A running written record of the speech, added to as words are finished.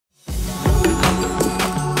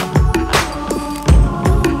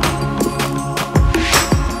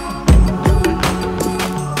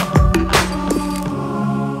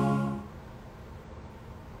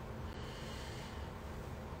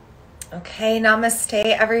Hey, namaste,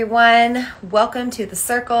 everyone. Welcome to the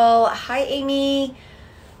circle. Hi, Amy.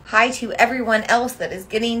 Hi to everyone else that is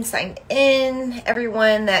getting signed in,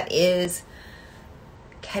 everyone that is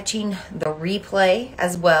catching the replay,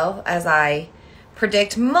 as well as I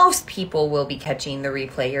predict most people will be catching the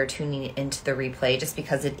replay or tuning into the replay just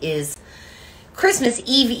because it is Christmas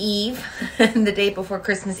Eve, the day before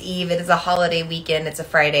Christmas Eve. It is a holiday weekend. It's a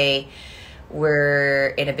Friday. We're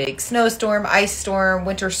in a big snowstorm, ice storm,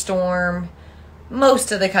 winter storm.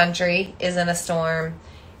 Most of the country is in a storm.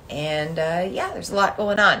 And yeah, there's a lot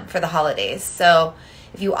going on for the holidays. So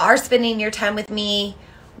if you are spending your time with me,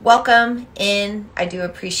 welcome in. I do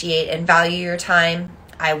appreciate and value your time.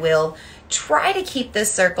 I will try to keep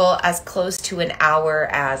this circle as close to an hour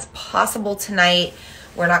as possible tonight.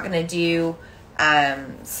 We're not going to do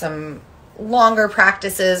some longer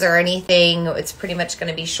practices or anything. It's pretty much going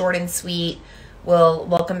to be short and sweet. We'll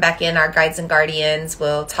welcome back in our guides and guardians.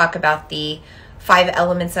 We'll talk about the 5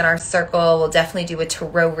 elements in our circle. We'll definitely do a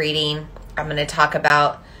tarot reading. I'm going to talk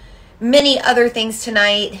about many other things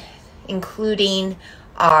tonight, including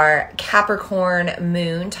our Capricorn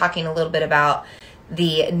moon, talking a little bit about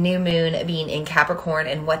the new moon being in Capricorn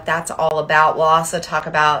and what that's all about. We'll also talk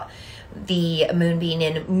about the moon being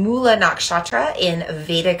in Mula Nakshatra in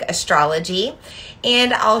Vedic astrology.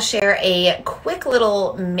 And I'll share a quick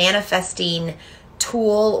little manifesting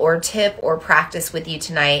tool or tip or practice with you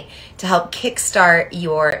tonight to help kickstart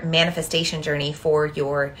your manifestation journey for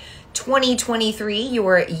your 2023,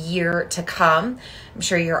 your year to come. I'm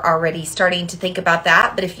sure you're already starting to think about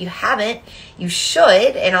that, but if you haven't, you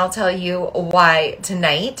should, and I'll tell you why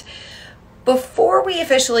tonight. Before we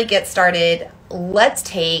officially get started, let's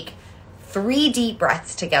take 3 deep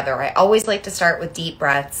breaths together. I always like to start with deep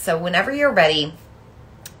breaths. So whenever you're ready,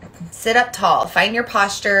 sit up tall, find your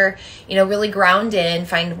posture, really ground in,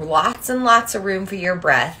 find lots and lots of room for your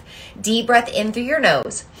breath. Deep breath in through your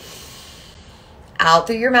nose, out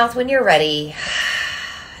through your mouth when you're ready.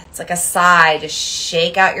 It's like a sigh. Just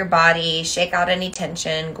shake out your body, shake out any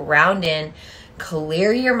tension, ground in,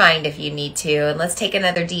 clear your mind if you need to. And let's take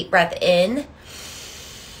another deep breath in.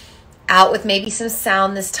 Out with maybe some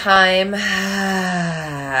sound this time.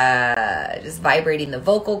 Just vibrating the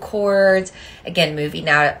vocal cords. Again, moving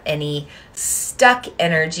out any stuck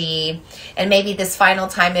energy. And maybe this final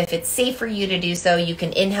time, if it's safe for you to do so, you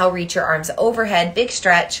can inhale, reach your arms overhead, big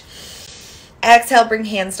stretch. Exhale, bring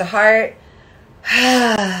hands to heart.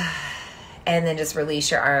 And then just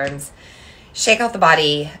release your arms. Shake out the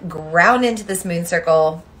body. Ground into this moon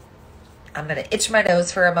circle. I'm going to itch my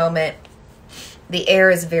nose for a moment. The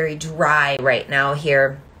air is very dry right now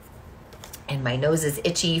here, and my nose is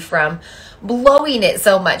itchy from blowing it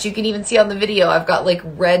so much. You can even see on the video, I've got like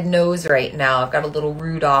red nose right now. I've got a little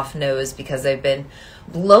Rudolph nose because I've been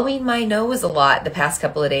blowing my nose a lot the past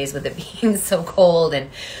couple of days with it being so cold, and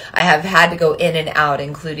I have had to go in and out,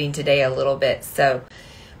 including today a little bit. So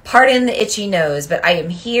pardon the itchy nose, but I am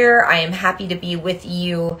here. I am happy to be with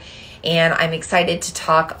you, and I'm excited to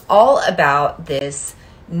talk all about this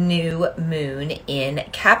new moon in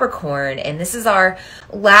Capricorn. And this is our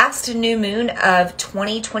last new moon of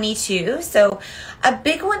 2022. So a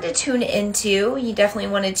big one to tune into. You definitely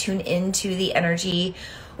want to tune into the energy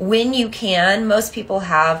when you can. Most people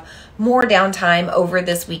have more downtime over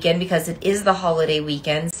this weekend because it is the holiday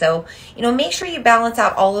weekend. So, make sure you balance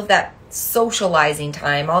out all of that socializing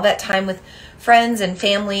time, all that time with friends and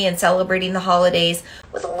family and celebrating the holidays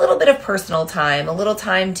with a little bit of personal time, a little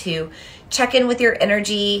time to check in with your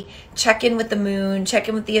energy, check in with the moon, check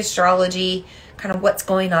in with the astrology, kind of what's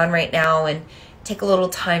going on right now, and take a little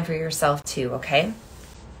time for yourself too, okay?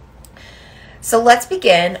 So let's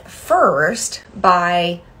begin first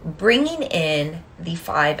by bringing in the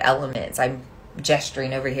 5 elements. I'm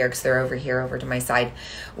gesturing over here because they're over here over to my side.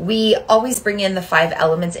 We always bring in the 5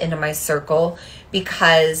 elements into my circle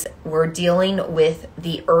because we're dealing with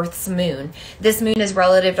the Earth's moon. This moon is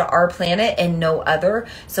relative to our planet and no other,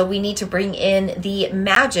 so we need to bring in the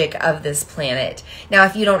magic of this planet. Now,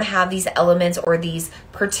 if you don't have these elements or these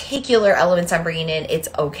particular elements I'm bringing in, it's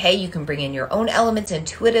okay. You can bring in your own elements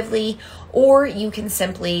intuitively, or you can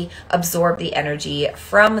simply absorb the energy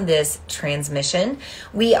from this transmission.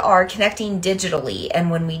 We are connecting digitally,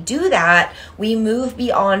 and when we do that, we move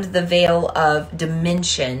beyond the veil of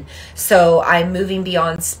dimension. So I'm moving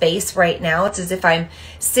beyond space right now. It's as if I'm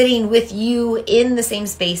sitting with you in the same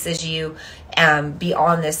space as you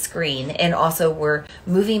beyond this screen. And also we're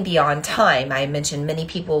moving beyond time. I mentioned many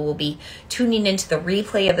people will be tuning into the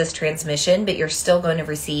replay of this transmission, but you're still going to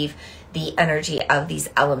receive the energy of these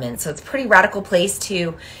elements. So it's a pretty radical place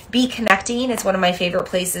to be connecting. It's one of my favorite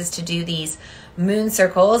places to do these moon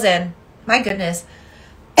circles. And my goodness,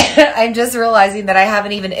 I'm just realizing that I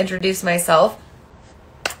haven't even introduced myself.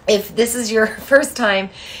 If this is your first time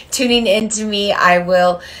tuning into me, I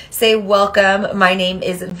will say welcome. My name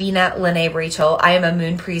is Vina Lene Rachel. I am a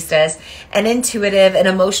moon priestess, an intuitive, an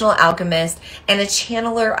emotional alchemist, and a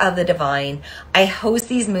channeler of the divine. I host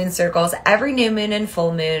these moon circles every new moon and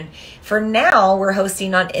full moon. For now, we're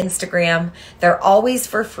hosting on Instagram. They're always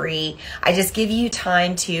for free. I just give you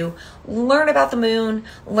time to learn about the moon,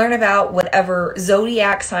 learn about whatever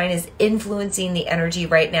zodiac sign is influencing the energy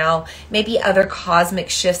right now, maybe other cosmic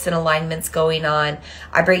shifts and alignments going on.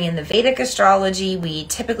 I bring in the Vedic astrology. We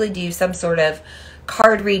typically do some sort of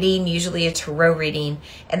card reading, usually a tarot reading,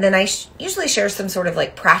 and then I usually share some sort of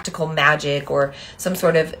like practical magic or some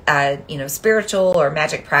sort of spiritual or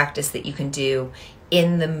magic practice that you can do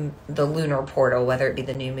in the lunar portal, whether it be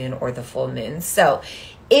the new moon or the full moon. So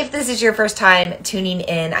if this is your first time tuning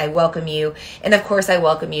in, I welcome you. And of course, I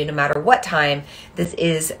welcome you no matter what time this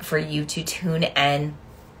is for you to tune in,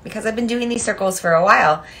 because I've been doing these circles for a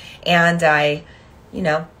while and I,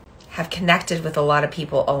 have connected with a lot of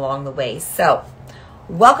people along the way. So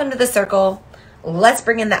welcome to the circle. Let's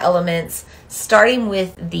bring in the elements, starting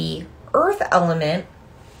with the earth element.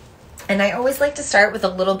 And I always like to start with a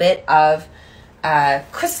little bit of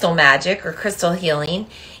crystal magic or crystal healing.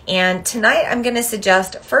 And tonight I'm going to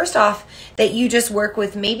suggest, first off, that you just work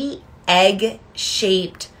with maybe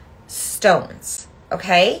egg-shaped stones,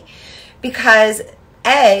 okay? Because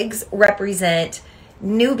eggs represent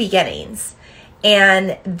new beginnings.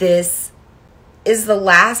 And this is the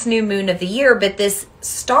last new moon of the year, but this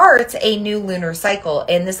starts a new lunar cycle,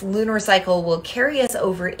 and this lunar cycle will carry us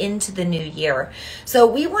over into the new year. So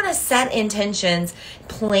we want to set intentions,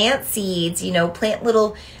 plant seeds, plant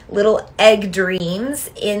little egg dreams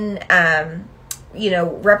in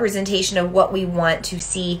representation of what we want to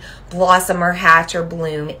see blossom or hatch or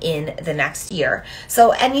bloom in the next year.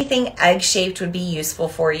 So anything egg-shaped would be useful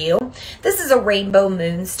for you. This is a rainbow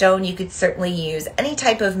moonstone. You could certainly use any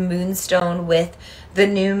type of moonstone with the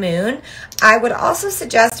new moon. I would also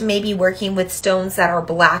suggest maybe working with stones that are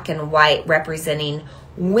black and white, representing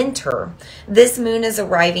winter. This moon is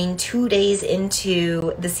arriving 2 days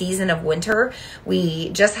into the season of winter. We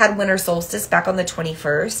just had winter solstice back on the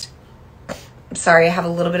 21st. Sorry, I have a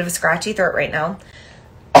little bit of a scratchy throat right now.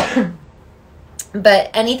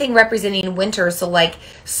 But anything representing winter, so like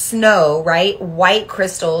snow, right? White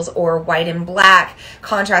crystals or white and black,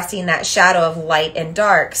 contrasting that shadow of light and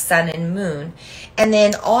dark, sun and moon. And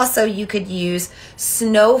then also you could use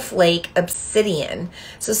snowflake obsidian.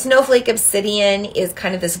 So snowflake obsidian is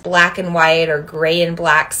kind of this black and white or gray and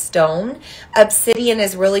black stone. Obsidian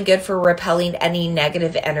is really good for repelling any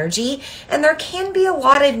negative energy. And there can be a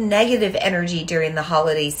lot of negative energy during the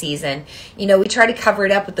holiday season. We try to cover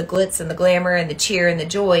it up with the glitz and the glamour and the cheer and the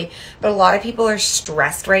joy, but a lot of people are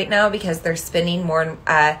stressed right now because they're spending more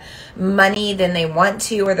money than they want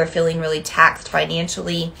to, or they're feeling really taxed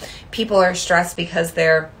financially. People are stressed because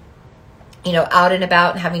they're out and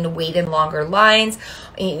about and having to wait in longer lines,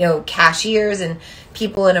 cashiers and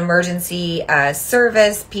people in emergency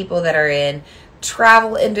service, people that are in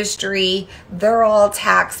travel industry, they're all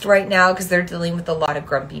taxed right now because they're dealing with a lot of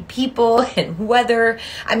grumpy people and weather.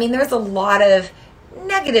 I mean, there's a lot of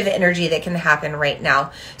negative energy that can happen right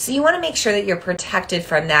now. So you want to make sure that you're protected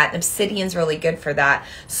from that. And obsidian's really good for that.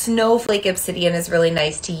 Snowflake obsidian is really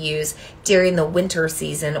nice to use during the winter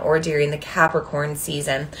season or during the Capricorn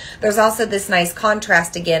season. There's also this nice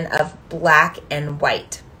contrast again of black and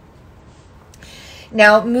white.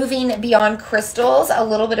 Now, moving beyond crystals, a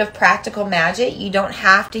little bit of practical magic. You don't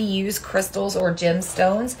have to use crystals or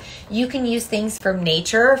gemstones. You can use things from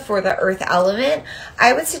nature for the earth element.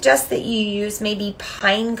 I would suggest that you use maybe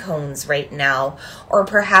pine cones right now, or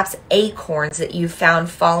perhaps acorns that you found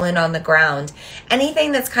fallen on the ground.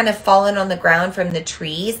 Anything that's kind of fallen on the ground from the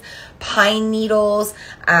trees. Pine needles,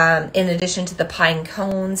 in addition to the pine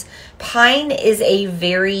cones. Pine is a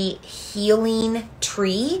very healing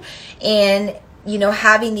tree, and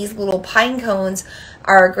having these little pine cones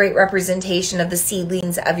are a great representation of the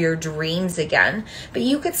seedlings of your dreams again. But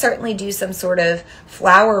you could certainly do some sort of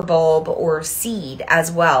flower bulb or seed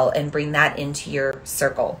as well and bring that into your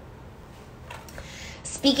circle.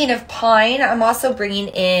 Speaking of pine, I'm also bringing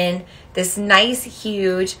in this nice,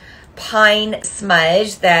 huge pine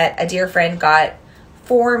smudge that a dear friend got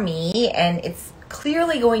for me, and it's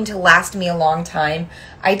clearly going to last me a long time.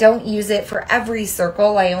 I don't use it for every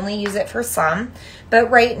circle. I only use it for some.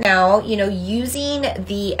 But right now, using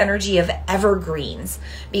the energy of evergreens,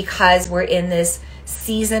 because we're in this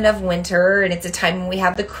season of winter and it's a time when we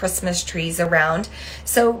have the Christmas trees around.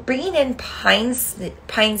 So bringing in pine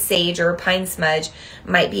sage or pine smudge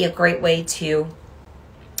might be a great way to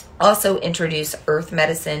also introduce earth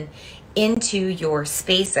medicine into your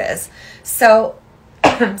spaces. So,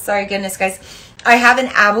 sorry, goodness, guys. I have an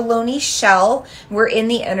abalone shell. We're in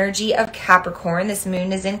the energy of Capricorn. This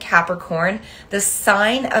moon is in Capricorn, the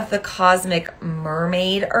sign of the cosmic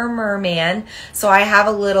mermaid or merman. So I have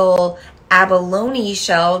a little abalone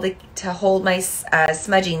shell to hold my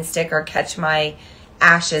smudging stick or catch my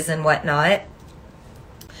ashes and whatnot.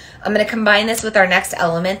 I'm going to combine this with our next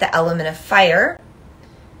element, the element of fire.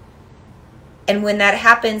 And when that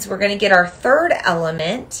happens, we're going to get our third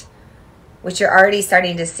element, which you're already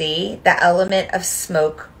starting to see, the element of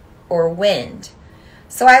smoke or wind.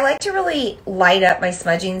 So I like to really light up my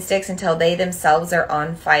smudging sticks until they themselves are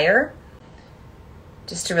on fire,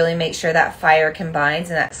 just to really make sure that fire combines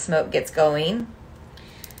and that smoke gets going.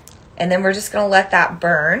 And then we're just going to let that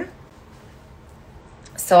burn.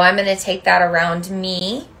 So I'm going to take that around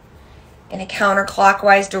me in a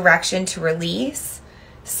counterclockwise direction to release.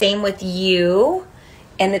 Same with you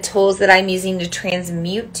and the tools that I'm using to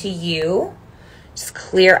transmute to you. Just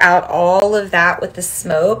clear out all of that with the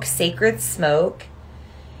smoke, sacred smoke.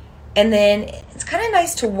 And then it's kind of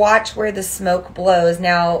nice to watch where the smoke blows.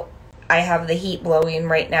 Now, I have the heat blowing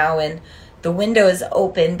right now and the window is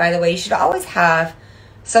open. By the way, you should always have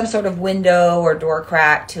some sort of window or door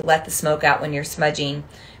crack to let the smoke out when you're smudging.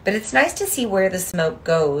 But it's nice to see where the smoke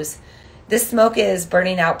goes. This smoke is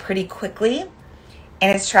burning out pretty quickly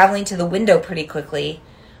and it's traveling to the window pretty quickly,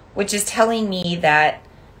 which is telling me that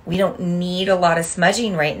we don't need a lot of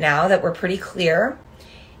smudging right now, that we're pretty clear.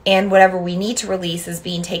 And whatever we need to release is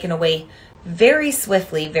being taken away very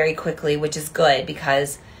swiftly, very quickly, which is good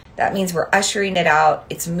because that means we're ushering it out.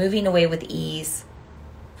 It's moving away with ease.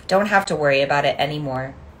 Don't have to worry about it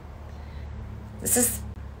anymore. This is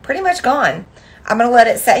pretty much gone. I'm going to let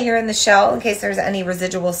it set here in the shell in case there's any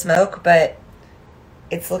residual smoke, but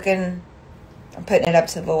it's looking, I'm putting it up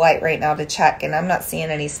to the light right now to check, and I'm not seeing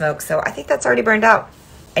any smoke, so I think that's already burned out.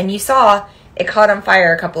 And you saw it caught on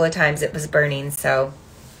fire a couple of times. It was burning, so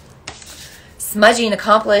smudging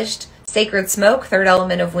accomplished. Sacred smoke, third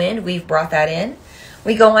element of wind, we've brought that in.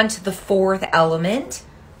 We go on to the fourth element,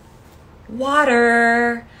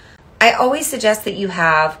 water. I always suggest that you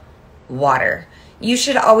have water. You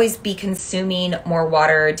should always be consuming more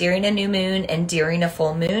water during a new moon and during a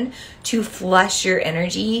full moon to flush your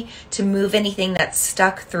energy, to move anything that's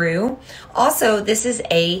stuck through. Also, this is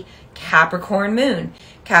a Capricorn moon.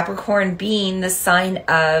 Capricorn being the sign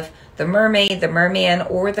of the mermaid, the merman,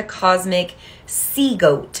 or the cosmic sea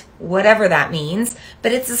goat, whatever that means.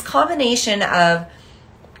 But it's this combination of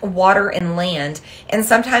water and land, and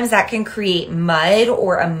sometimes that can create mud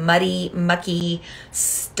or a muddy, mucky,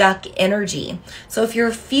 stuck energy. So if you're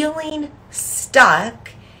feeling stuck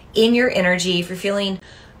in your energy, if you're feeling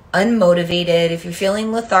unmotivated, if you're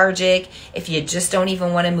feeling lethargic, if you just don't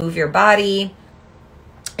even want to move your body,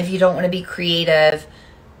 if you don't want to be creative,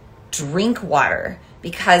 drink water,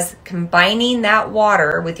 because combining that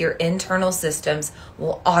water with your internal systems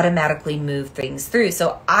will automatically move things through.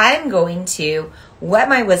 So I'm going to wet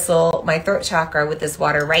my whistle, my throat chakra with this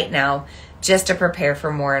water right now, just to prepare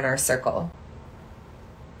for more in our circle.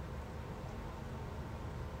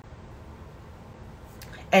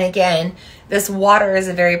 And again, this water is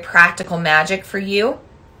a very practical magic for you.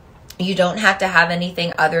 You don't have to have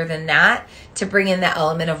anything other than that to bring in the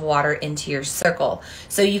element of water into your circle.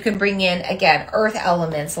 So you can bring in, again, earth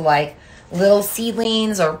elements like little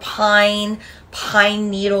seedlings or pine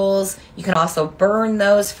needles. You can also burn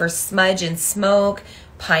those for smudge and smoke,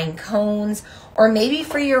 pine cones, or maybe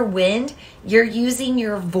for your wind, you're using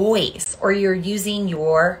your voice or you're using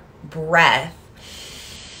your breath.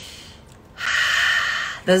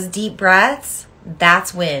 Those deep breaths,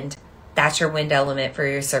 that's wind. That's your wind element for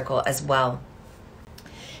your circle as well.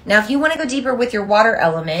 Now, if you want to go deeper with your water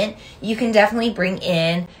element, you can definitely bring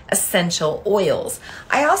in essential oils.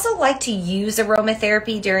 I also like to use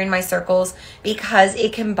aromatherapy during my circles because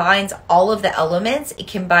it combines all of the elements. It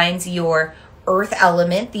combines your earth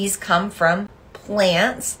element. These come from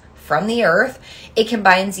plants, from the earth. It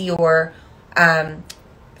combines your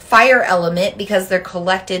fire element because they're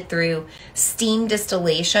collected through steam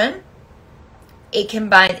distillation. It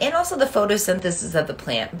combines, and also the photosynthesis of the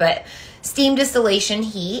plant, but steam distillation,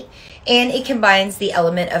 heat, and it combines the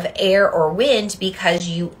element of air or wind because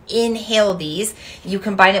you inhale these, you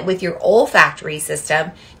combine it with your olfactory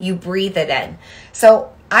system, you breathe it in.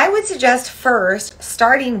 So I would suggest first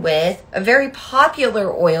starting with a very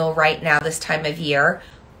popular oil right now this time of year,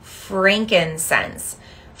 frankincense.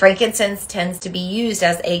 Frankincense tends to be used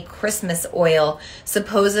as a Christmas oil.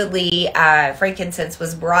 Supposedly, frankincense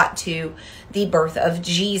was brought to the birth of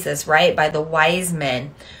Jesus, right, by the wise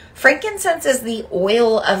men. Frankincense is the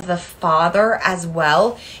oil of the father as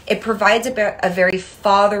well. It provides a very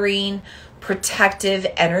fathering, protective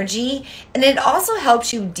energy, and it also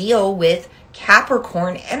helps you deal with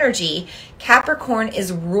Capricorn energy. Capricorn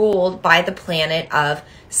is ruled by the planet of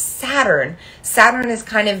Saturn. Saturn is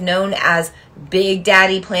kind of known as Big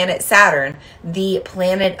Daddy planet Saturn, the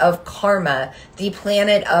planet of karma, the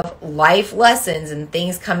planet of life lessons and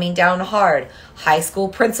things coming down hard, high school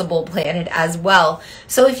principal planet as well.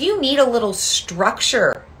 So if you need a little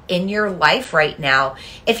structure in your life right now,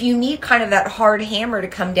 if you need kind of that hard hammer to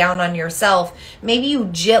come down on yourself, maybe you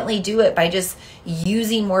gently do it by just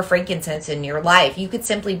using more frankincense in your life. You could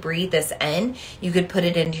simply breathe this in. You could put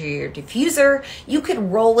it into your diffuser. You could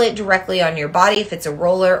roll it directly on your body if it's a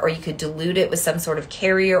roller, or you could dilute it with some sort of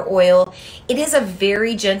carrier oil. It is a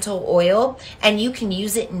very gentle oil, and you can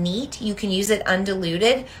use it neat. You can use it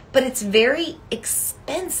undiluted, but it's very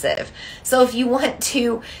expensive. So if you want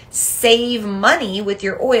to save money with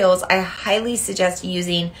your oils, I highly suggest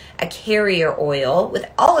using a carrier oil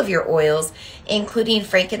with all of your oils, including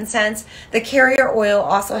frankincense. The carrier oil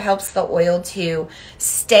also helps the oil to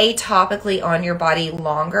stay topically on your body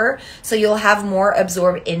longer, so you'll have more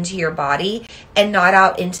absorbed into your body and not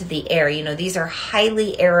out into the air. You know, these are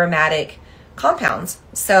highly aromatic compounds,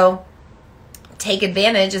 so take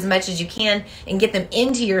advantage as much as you can and get them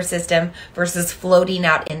into your system versus floating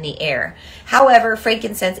out in the air. However,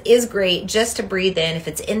 frankincense is great just to breathe in. If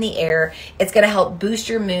it's in the air, it's going to help boost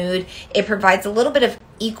your mood. It provides a little bit of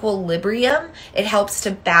equilibrium. It helps to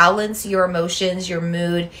balance your emotions, your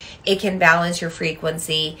mood. It can balance your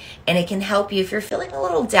frequency, and it can help you if you're feeling a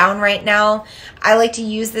little down right now. I like to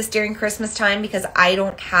use this during Christmas time because I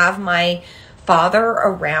don't have my father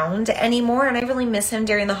around anymore, and I really miss him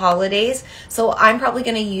during the holidays. So I'm probably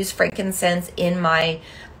going to use frankincense in my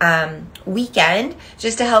weekend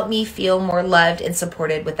just to help me feel more loved and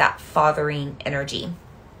supported with that fathering energy.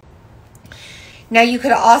 Now you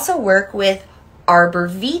could also work with arbor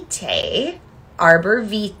vitae. Arbor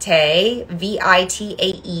vitae,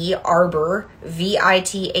 V-I-T-A-E, arbor,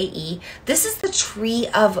 V-I-T-A-E. This is the tree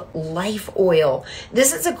of life oil.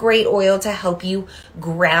 This is a great oil to help you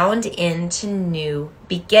ground into new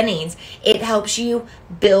beginnings. It helps you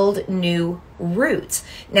build new roots.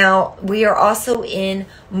 Now, we are also in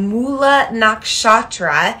Mula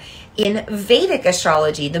Nakshatra in Vedic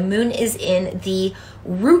astrology. The moon is in the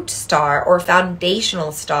root star or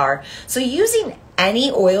foundational star. So using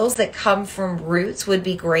any oils that come from roots would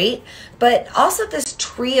be great, but also this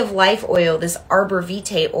tree of life oil, this arbor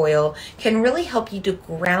vitae oil, can really help you to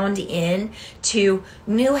ground in to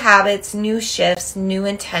new habits, new shifts, new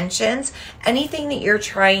intentions, anything that you're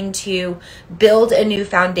trying to build a new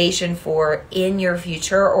foundation for in your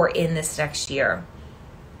future or in this next year.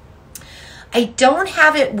 I don't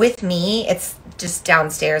have it with me. It's just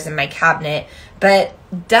downstairs in my cabinet, but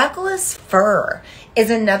Douglas fir is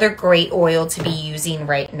another great oil to be using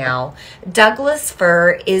right now. Douglas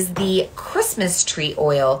fir is the Christmas tree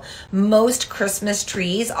oil. Most Christmas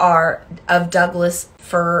trees are of Douglas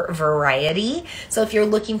fir variety. So if you're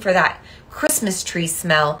looking for that Christmas tree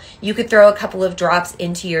smell, you could throw a couple of drops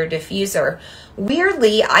into your diffuser.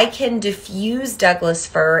 Weirdly, I can diffuse Douglas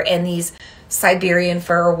fir and these Siberian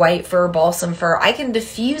fir, white fir, balsam fir. I can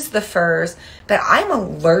diffuse the firs, but I'm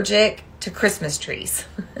allergic to Christmas trees.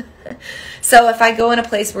 So if I go in a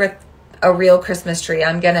place with a real Christmas tree,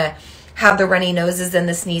 I'm going to have the runny noses and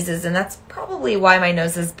the sneezes, and that's probably why my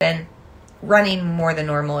nose has been running more than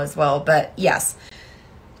normal as well. But yes,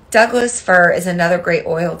 Douglas fir is another great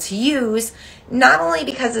oil to use, not only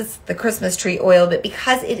because it's the Christmas tree oil, but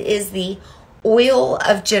because it is the oil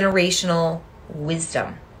of generational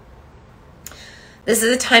wisdom. This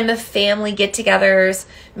is a time of family get-togethers,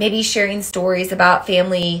 maybe sharing stories about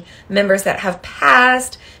family members that have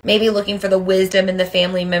passed, maybe looking for the wisdom in the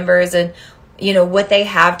family members and, you know, what they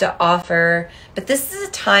have to offer. But this is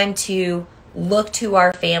a time to look to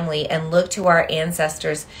our family and look to our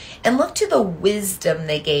ancestors and look to the wisdom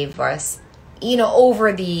they gave us, you know,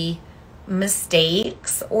 over the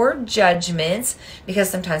mistakes or judgments,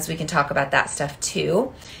 because sometimes we can talk about that stuff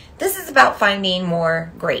too. This is about finding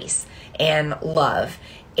more grace and love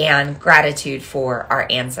and gratitude for our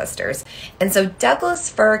ancestors. And so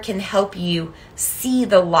Douglas fir can help you see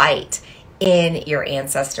the light in your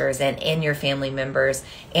ancestors and in your family members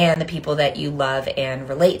and the people that you love and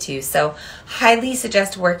relate to. So highly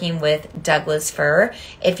suggest working with Douglas fir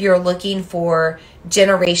if you're looking for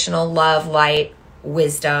generational love, light,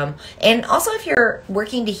 wisdom, and also if you're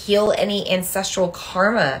working to heal any ancestral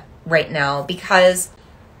karma right now, because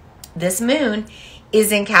this moon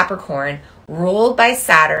is in Capricorn, ruled by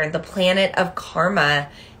Saturn, the planet of karma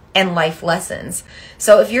and life lessons.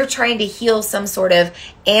 So if you're trying to heal some sort of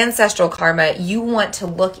ancestral karma, you want to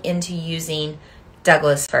look into using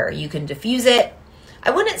Douglas fir. You can diffuse it.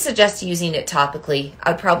 I wouldn't suggest using it topically.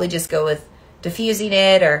 I'd probably just go with diffusing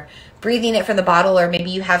it or breathing it from the bottle, or maybe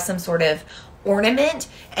you have some sort of ornament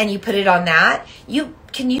and you put it on that. You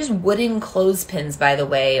can use wooden clothespins, by the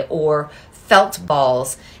way, or felt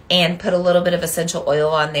balls, and put a little bit of essential oil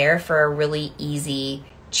on there for a really easy,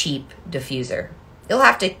 cheap diffuser. You'll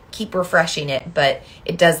have to keep refreshing it, but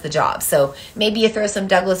it does the job. So maybe you throw some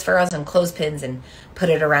Douglas fir on some clothespins and put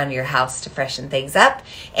it around your house to freshen things up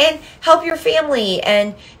and help your family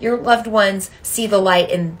and your loved ones see the light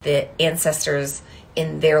in the ancestors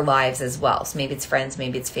in their lives as well. So maybe it's friends,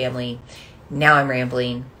 maybe it's family. Now I'm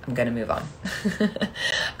rambling. I'm going to move on.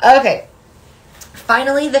 Okay.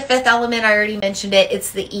 Finally, the fifth element, I already mentioned it.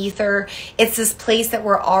 It's the ether. It's this place that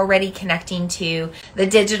we're already connecting to, the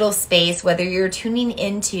digital space, whether you're tuning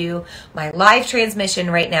into my live transmission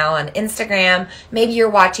right now on Instagram, maybe you're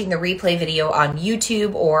watching the replay video on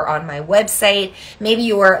YouTube or on my website, maybe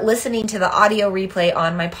you're listening to the audio replay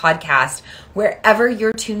on my podcast. Wherever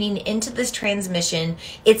you're tuning into this transmission,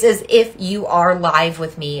 it's as if you are live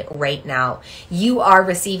with me right now. You are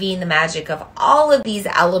receiving the magic of all of these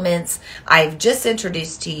elements I've just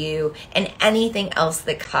introduced to you and anything else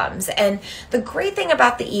that comes. And the great thing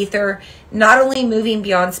about the ether, not only moving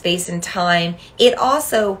beyond space and time, it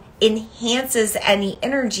also enhances any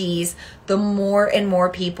energies the more and more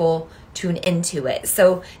people tune into it.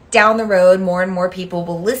 So down the road, more and more people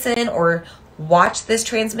will listen or watch this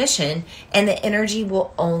transmission, and the energy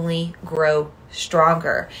will only grow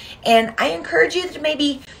stronger. And I encourage you to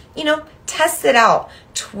maybe, test it out.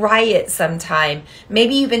 Try it sometime.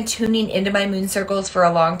 Maybe you've been tuning into my moon circles for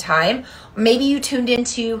a long time. Maybe you tuned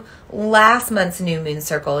into last month's new moon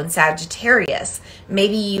circle in Sagittarius.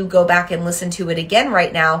 Maybe you go back and listen to it again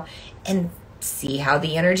right now and see how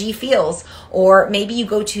the energy feels. Or maybe you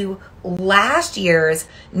go to last year's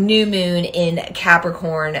new moon in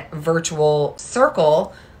Capricorn virtual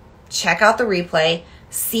circle, check out the replay,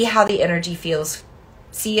 see how the energy feels,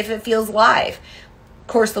 see if it feels live. Of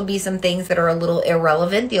course, there'll be some things that are a little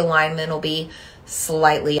irrelevant. The alignment will be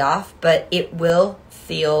slightly off, but it will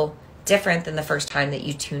feel different than the first time that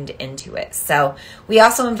you tuned into it. So we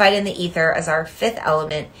also invite in the ether as our fifth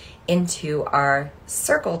element into our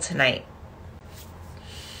circle tonight.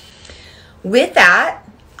 With that,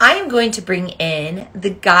 I am going to bring in the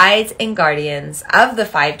guides and guardians of the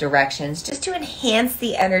 5 directions just to enhance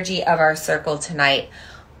the energy of our circle tonight.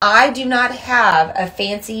 I do not have a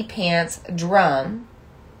fancy pants drum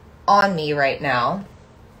on me right now,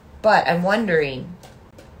 but I'm wondering,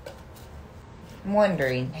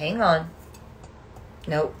 hang on.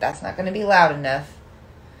 Nope, that's not going to be loud enough.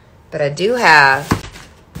 But I do have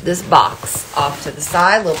this box off to the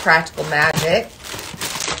side, little practical magic.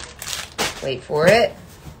 Wait for it.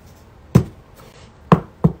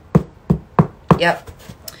 Yep.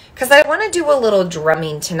 Because I want to do a little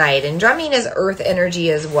drumming tonight. And drumming is earth energy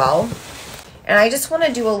as well. And I just want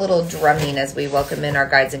to do a little drumming as we welcome in our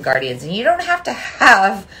guides and guardians. And you don't have to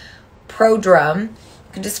have pro drum.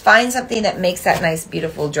 You can just find something that makes that nice,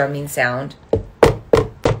 beautiful drumming sound.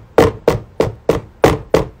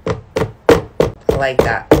 I like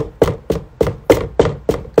that.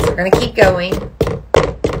 So we're going to keep going.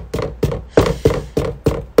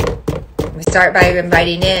 We start by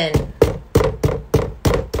inviting in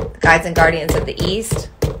the guides and guardians of the East,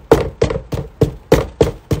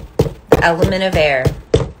 the element of air,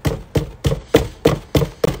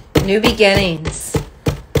 new beginnings,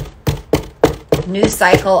 new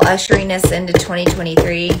cycle ushering us into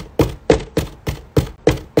 2023.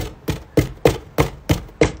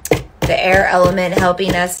 The air element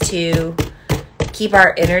helping us to keep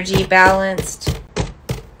our energy balanced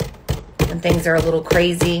when things are a little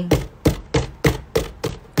crazy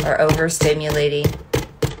or overstimulating.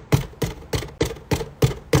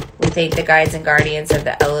 We thank the guides and guardians of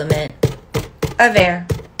the element of air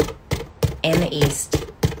and the East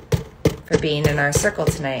for being in our circle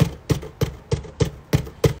tonight.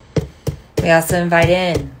 We also invite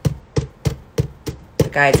in the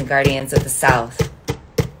guides and guardians of the South,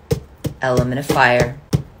 element of fire,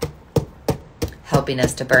 helping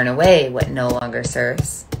us to burn away what no longer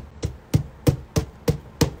serves,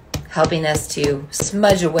 helping us to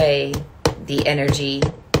smudge away the energy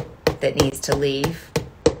that needs to leave,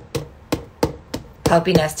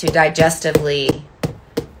 helping us to digestively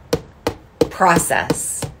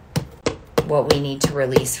process what we need to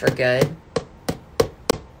release for good.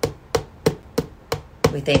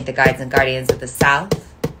 We thank the guides and guardians of the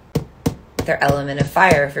South, their element of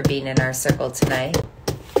fire, for being in our circle tonight.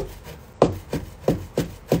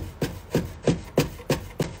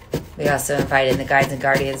 also invite in the guides and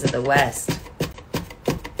guardians of the West.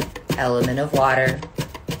 Element of water.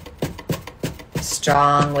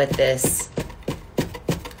 Strong with this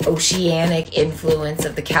oceanic influence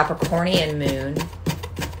of the Capricornian moon.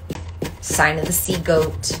 Sign of the sea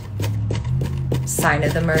goat. Sign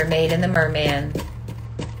of the mermaid and the merman.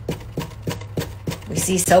 We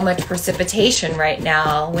see so much precipitation right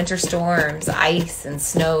now. Winter storms, ice and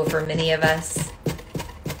snow for many of us.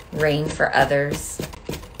 Rain for others.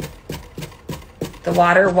 The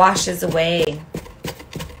water washes away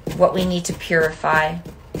what we need to purify.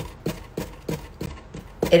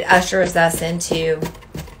 It ushers us into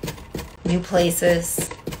new places.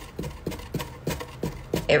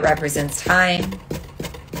 It represents time.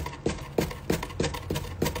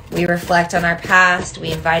 We reflect on our past.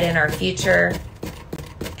 We invite in our future.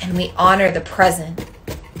 And we honor the present,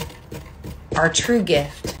 our true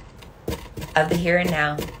gift of the here and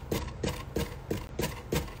now.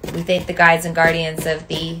 We thank the guides and guardians of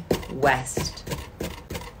the West.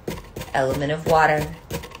 Element of water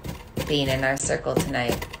being in our circle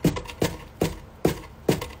tonight.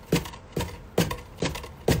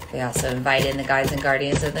 We also invite in the guides and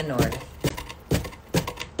guardians of the North.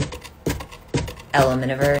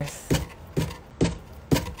 Element of earth.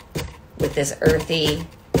 With this earthy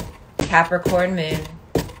Capricorn moon.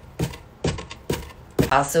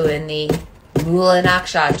 Also in the Mula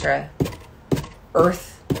Nakshatra.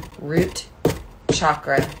 Earth root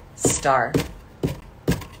chakra star.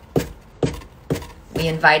 We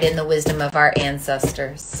invite in the wisdom of our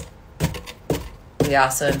ancestors. We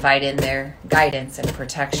also invite in their guidance and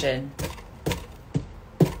protection.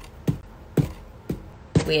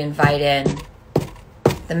 We invite in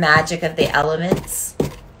the magic of the elements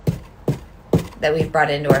that we've brought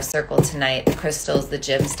into our circle tonight. The crystals, the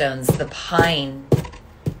gemstones, the pine,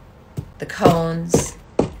 the cones,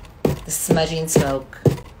 the smudging smoke,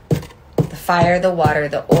 the fire, the water,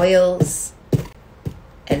 the oils,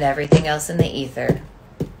 and everything else in the ether.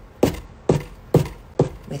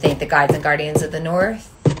 We thank the guides and guardians of the North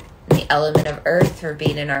and the element of earth for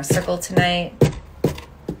being in our circle tonight.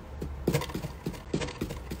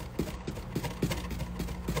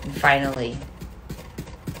 And finally,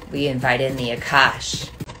 we invite in the Akash,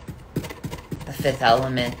 the fifth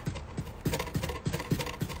element,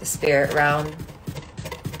 the spirit realm,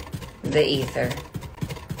 the ether,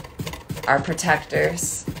 our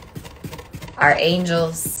protectors, our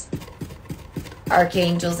angels,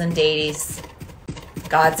 archangels and deities,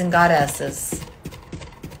 gods and goddesses,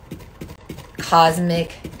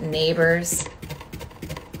 cosmic neighbors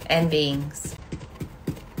and beings,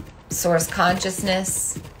 source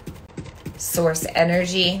consciousness, source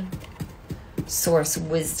energy, source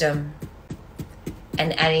wisdom,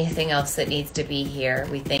 and anything else that needs to be here.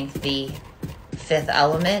 We thank the fifth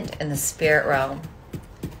element and the spirit realm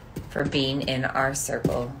for being in our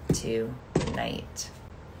circle tonight.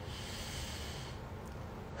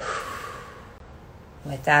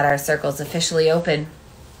 With that, our circle's officially open.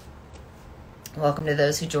 Welcome to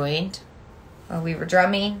those who joined while we were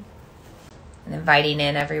drumming and inviting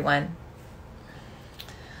in everyone.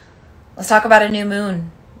 Let's talk about a new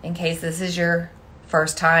moon, in case this is your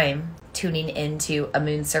first time tuning into a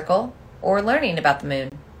moon circle or learning about the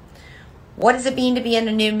moon. What does it mean to be in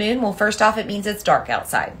a new moon? Well, first off, it means it's dark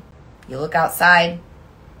outside. You look outside,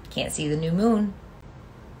 can't see the new moon.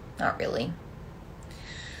 Not really.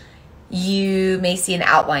 You may see an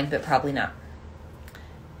outline, but probably not.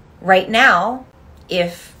 Right now,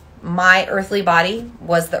 if my earthly body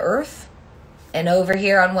was the earth, and over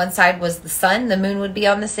here on one side was the sun, the moon would be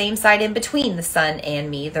on the same side in between the sun and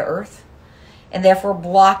me, the earth, and therefore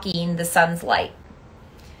blocking the sun's light.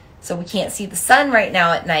 So we can't see the sun right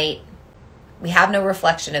now at night. We have no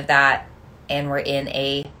reflection of that, and we're in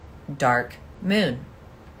a dark moon.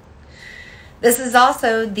 This is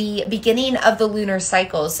also the beginning of the lunar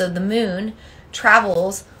cycle. So the moon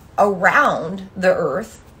travels around the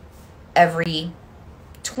earth every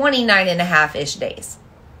 29 and a half-ish days.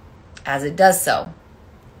 As it does so,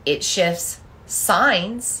 it shifts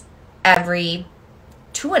signs every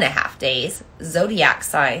 2.5 days, zodiac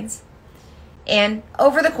signs. And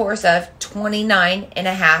over the course of 29 and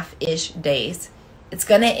a half-ish days, it's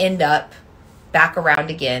going to end up back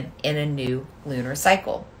around again in a new lunar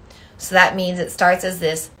cycle. So that means it starts as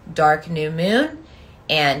this dark new moon,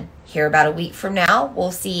 and here about a week from now,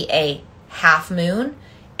 we'll see a half moon,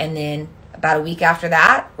 and then about a week after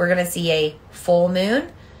that, we're going to see a full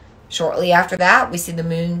moon. Shortly after that, we see the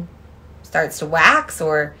moon starts to wax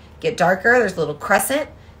or get darker. There's a little crescent,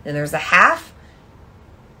 then there's a half,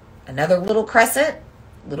 another little crescent,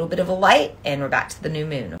 a little bit of a light, and we're back to the new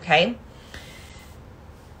moon, okay?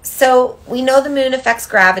 So we know the moon affects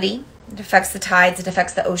gravity. It affects the tides. It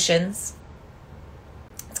affects the oceans.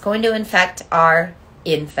 It's going to infect our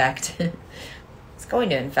It's going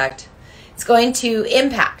to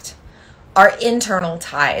impact our internal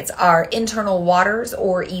tides, our internal waters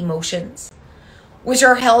or emotions, which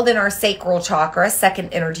are held in our sacral chakra,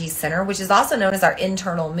 second energy center, which is also known as our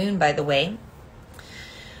internal moon, by the way.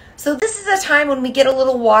 So this is a time when we get a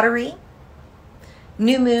little watery.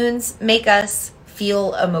 New moons make us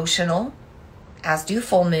feel emotional, as do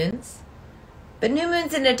full moons, but new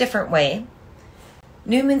moons in a different way.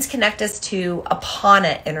 New moons connect us to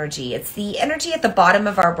apana energy. It's the energy at the bottom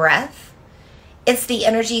of our breath. It's the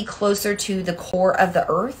energy closer to the core of the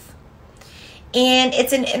earth. And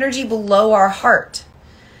it's an energy below our heart.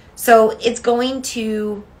 So it's going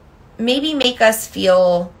to maybe make us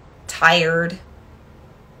feel tired,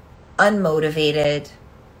 unmotivated,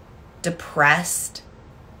 depressed,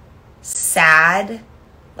 sad,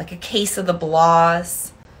 like a case of the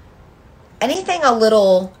blahs. Anything a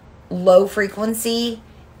little low frequency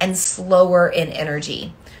and slower in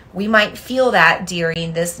energy. We might feel that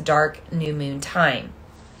during this dark new moon time.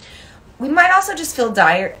 We might also just feel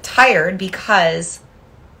tired because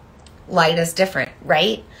light is different,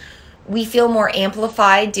 right? We feel more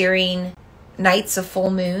amplified during nights of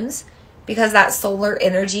full moons because that solar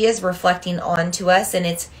energy is reflecting onto us and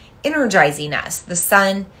it's energizing us. The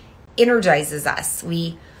sun energizes us.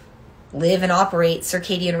 We live and operate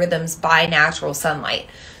circadian rhythms by natural sunlight.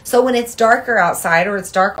 So when it's darker outside or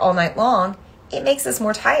it's dark all night long, it makes us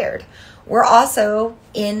more tired. We're also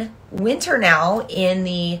in winter now in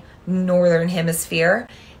the northern hemisphere,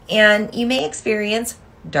 and you may experience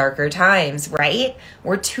darker times, right?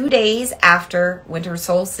 We're 2 days after winter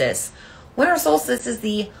solstice. Winter solstice is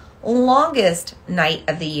the longest night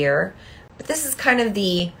of the year, but this is kind of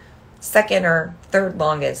the second or third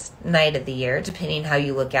longest night of the year, depending how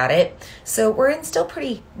you look at it. So we're in still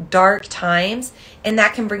pretty dark times, and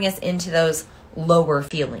that can bring us into those lower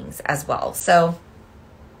feelings as well. So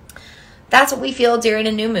that's what we feel during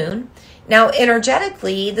a new moon. Now,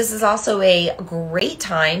 energetically, this is also a great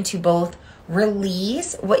time to both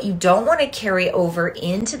release what you don't want to carry over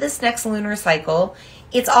into this next lunar cycle.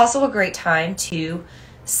 It's also a great time to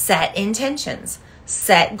set intentions,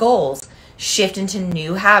 set goals, shift into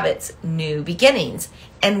new habits, new beginnings,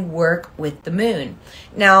 and work with the moon.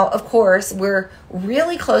 Now, of course, we're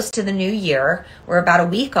really close to the new year. We're about a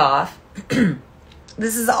week off.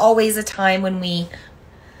 This is always a time when we,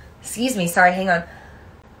 hang on.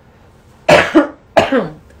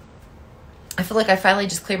 I feel like I finally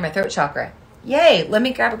just cleared my throat chakra. Yay, let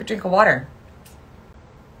me grab a drink of water.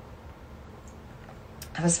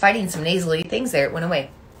 I was fighting some nasally things there. It went away.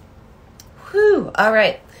 Whew, all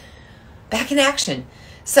right. Back in action.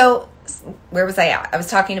 So where was I at? I was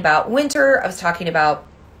talking about winter. I was talking about,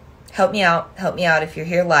 help me out if you're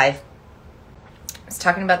here live. I was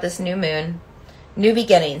talking about this new moon, new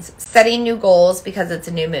beginnings, setting new goals because it's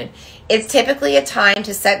a new moon. It's typically a time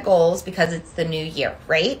to set goals because it's the new year,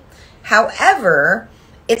 right? However,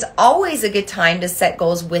 it's always a good time to set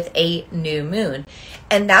goals with a new moon.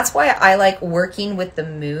 And that's why I like working with the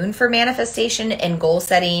moon for manifestation and goal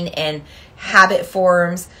setting and habit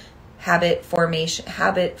formation.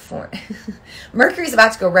 Mercury's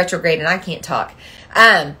about to go retrograde and I can't talk.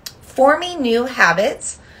 Forming new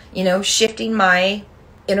habits, shifting my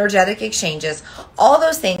energetic exchanges, all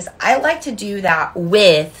those things. I like to do that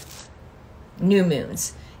with new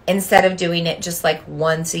moons instead of doing it just like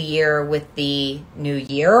once a year with the new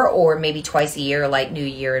year or maybe twice a year like New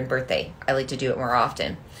Year and birthday. I like to do it more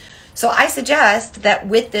often. So I suggest that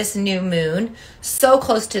with this new moon, so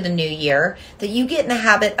close to the new year, that you get in the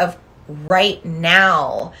habit of right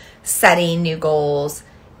now setting new goals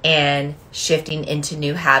and shifting into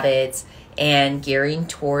new habits and gearing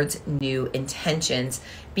towards new intentions.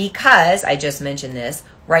 Because I just mentioned this,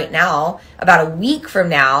 right now, about a week from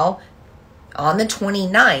now, on the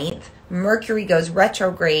 29th, Mercury goes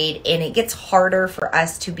retrograde and it gets harder for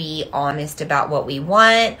us to be honest about what we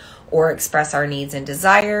want or express our needs and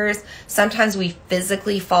desires. Sometimes we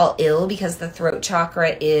physically fall ill because the throat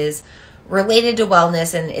chakra is related to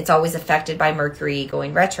wellness and it's always affected by Mercury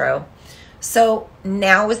going retro. So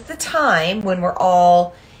now is the time when we're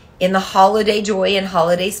all in the holiday joy and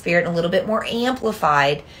holiday spirit and a little bit more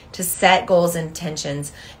amplified to set goals and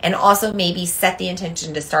intentions, and also maybe set the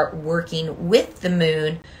intention to start working with the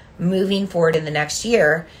moon moving forward in the next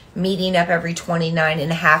year, meeting up every 29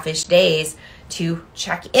 and a half-ish days to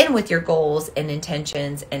check in with your goals and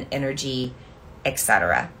intentions and energy,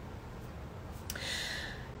 etc.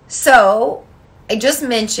 So I just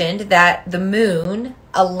mentioned that the moon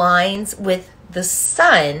aligns with the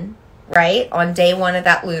sun right? On day one of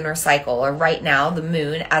that lunar cycle, or right now, the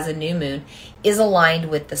moon as a new moon is aligned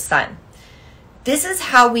with the sun. This is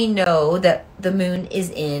how we know that the moon is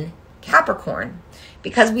in Capricorn,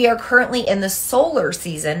 because we are currently in the solar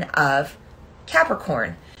season of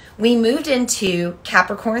Capricorn. We moved into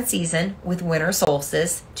Capricorn season with winter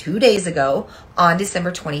solstice 2 days ago on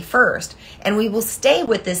December 21st, and we will stay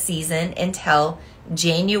with this season until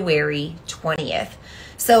January 20th.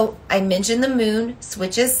 So I mentioned the moon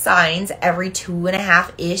switches signs every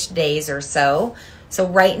 2.5-ish days or so. So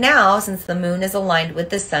right now, since the moon is aligned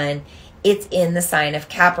with the sun, it's in the sign of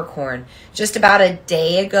Capricorn. Just about a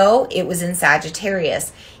day ago, it was in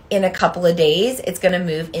Sagittarius. In a couple of days, it's going to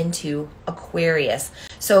move into Aquarius.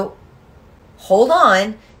 So hold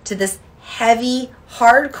on to this heavy,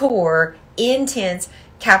 hardcore, intense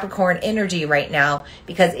Capricorn energy right now,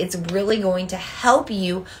 because it's really going to help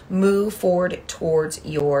you move forward towards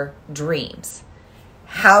your dreams.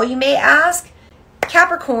 How, you may ask?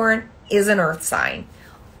 Capricorn is an earth sign.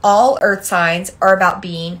 All earth signs are about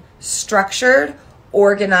being structured,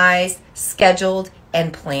 organized, scheduled,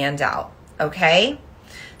 and planned out. Okay?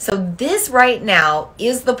 So this right now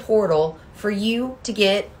is the portal for you to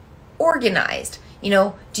get organized. You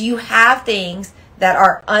know, do you have things that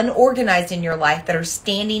are unorganized in your life that are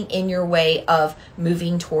standing in your way of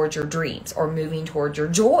moving towards your dreams or moving towards your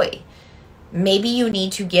joy? Maybe you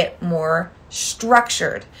need to get more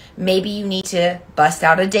structured. Maybe you need to bust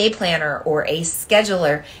out a day planner or a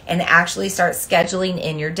scheduler and actually start scheduling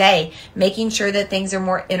in your day, making sure that things are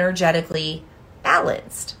more energetically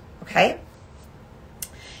balanced. Okay?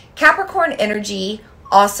 Capricorn energy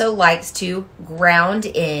also likes to ground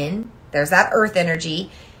in, there's that earth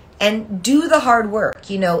energy, and do the hard work.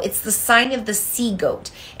 You know, it's the sign of the sea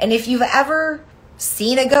goat. And if you've ever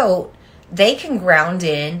seen a goat, they can ground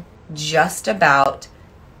in just about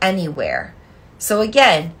anywhere. So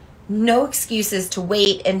again, no excuses to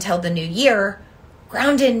wait until the new year.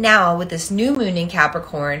 Ground in now with this new moon in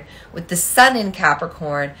Capricorn, with the sun in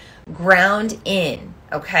Capricorn. Ground in,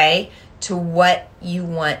 okay, to what you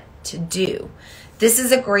want to do. This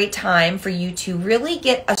is a great time for you to really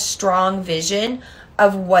get a strong vision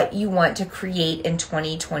of what you want to create in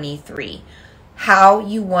 2023. How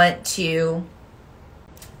you want to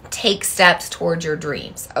take steps towards your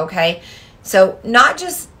dreams, okay? So not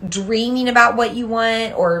just dreaming about what you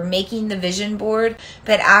want or making the vision board,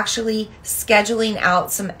 but actually scheduling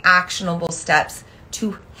out some actionable steps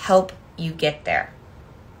to help you get there,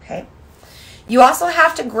 okay? You also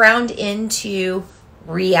have to ground into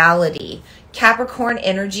reality. Capricorn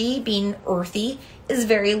energy, being earthy, is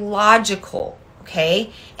very logical,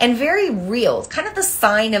 okay? And very real. It's kind of the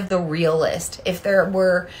sign of the realist. If there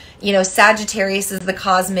were, you know, Sagittarius is the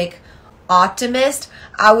cosmic optimist,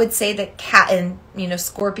 I would say that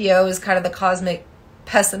Scorpio is kind of the cosmic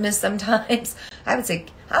pessimist sometimes. I would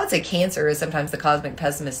say Cancer is sometimes the cosmic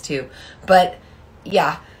pessimist too. But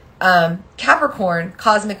yeah, Capricorn,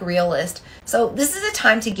 cosmic realist. So this is a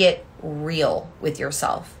time to get real with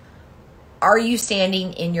yourself. Are you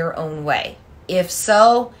standing in your own way? If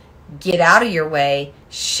so, get out of your way,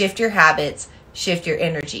 shift your habits, shift your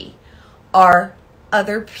energy. Are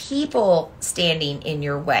other people standing in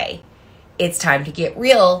your way? It's time to get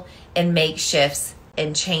real and make shifts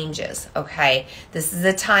and changes, okay? This is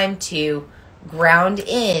a time to ground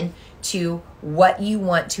in to what you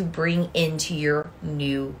want to bring into your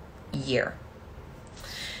new year.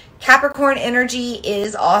 Capricorn energy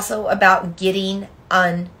is also about getting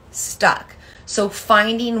unstuck. So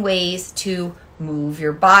finding ways to move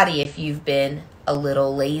your body if you've been a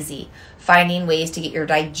little lazy. Finding ways to get your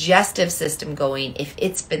digestive system going if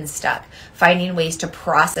it's been stuck. Finding ways to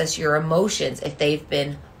process your emotions if they've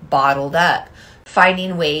been bottled up.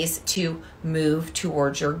 Finding ways to move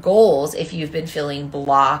towards your goals if you've been feeling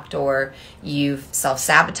blocked or you've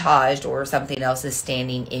self-sabotaged or something else is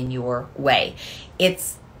standing in your way.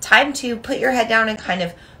 It's time to put your head down and kind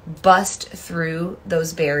of bust through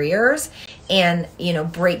those barriers and,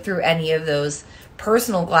 break through any of those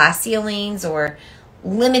personal glass ceilings or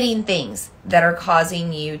limiting things that are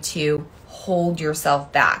causing you to hold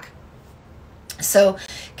yourself back. So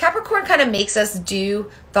Capricorn kind of makes us do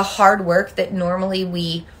the hard work that normally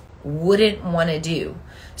we wouldn't want to do.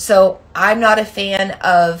 So I'm not a fan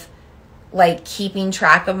of keeping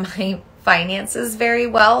track of my finances very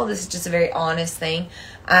well. This is just a very honest thing.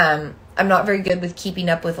 I'm not very good with keeping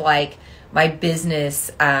up with my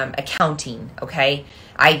business accounting, okay?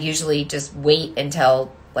 I usually just wait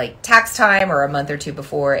until tax time or a month or two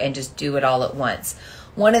before and just do it all at once.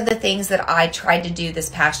 One of the things that I tried to do this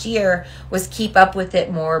past year was keep up with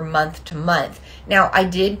it more month to month. Now, I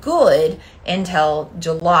did good until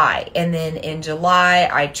July. And then in July,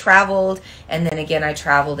 I traveled. And then again, I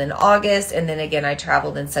traveled in August. And then again, I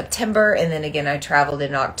traveled in September. And then again, I traveled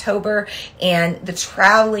in October. And the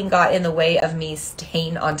traveling got in the way of me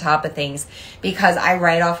staying on top of things because I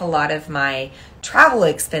write off a lot of my travel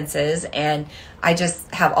expenses. And I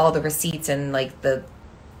just have all the receipts and like the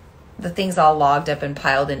things all logged up and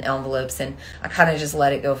piled in envelopes. And I kind of just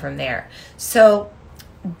let it go from there. So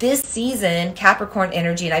this season, Capricorn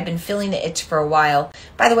energy, and I've been feeling the itch for a while.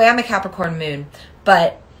 By the way, I'm a Capricorn moon,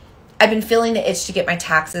 but I've been feeling the itch to get my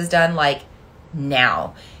taxes done like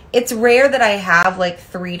now. It's rare that I have like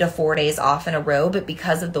 3 to 4 days off in a row, but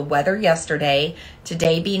because of the weather yesterday,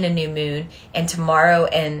 today being a new moon, and tomorrow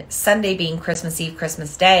and Sunday being Christmas Eve,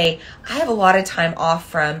 Christmas Day, I have a lot of time off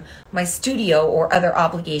from my studio or other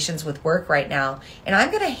obligations with work right now. And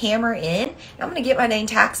I'm going to hammer in, and I'm going to get my dang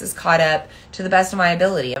taxes caught up to the best of my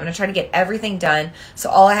ability. I'm going to try to get everything done. So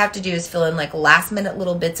all I have to do is fill in like last minute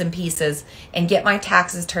little bits and pieces and get my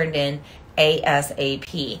taxes turned in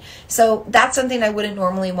ASAP. So that's something I wouldn't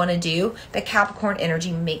normally want to do, but Capricorn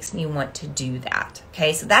energy makes me want to do that.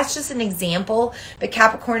 Okay, so that's just an example, but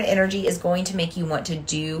Capricorn energy is going to make you want to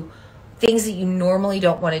do things that you normally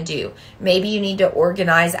don't want to do. Maybe you need to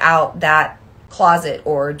organize out that closet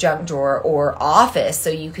or junk drawer or office so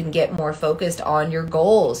you can get more focused on your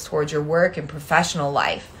goals towards your work and professional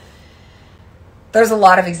life. There's a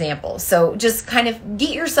lot of examples. So just kind of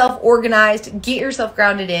get yourself organized, get yourself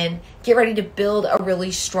grounded in, get ready to build a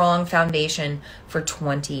really strong foundation for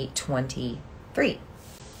 2023.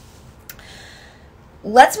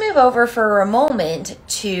 Let's move over for a moment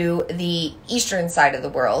to the Eastern side of the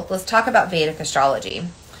world. Let's talk about Vedic astrology.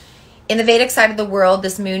 In the Vedic side of the world,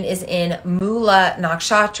 this moon is in Mula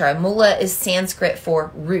Nakshatra. Mula is Sanskrit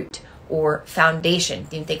for root or foundation.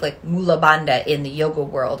 You can think like Mula Bandha in the yoga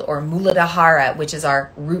world, or Muladhara, which is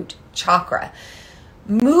our root chakra.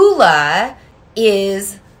 Mula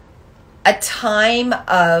is a time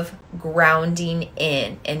of grounding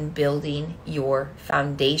in and building your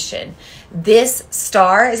foundation. This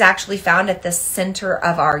star is actually found at the center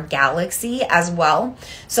of our galaxy as well.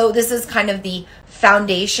 So this is kind of the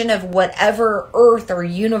foundation of whatever earth or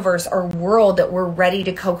universe or world that we're ready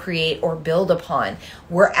to co-create or build upon.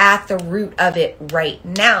 We're at the root of it right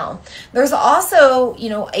now. There's also,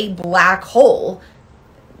 a black hole,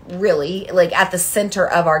 really, like at the center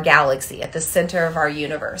of our galaxy, at the center of our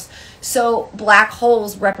universe. So black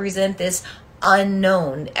holes represent this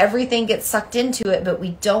unknown. Everything gets sucked into it, but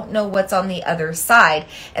we don't know what's on the other side.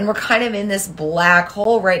 And we're kind of in this black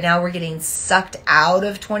hole right now. We're getting sucked out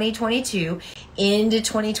of 2022 into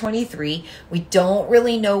 2023. We don't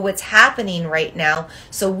really know what's happening right now.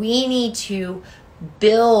 So we need to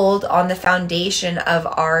build on the foundation of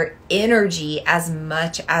our energy as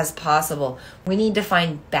much as possible. We need to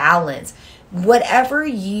find balance. Whatever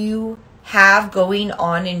you have going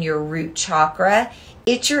on in your root chakra,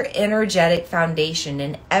 it's your energetic foundation,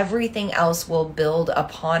 and everything else will build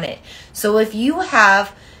upon it. So if you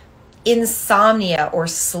have insomnia or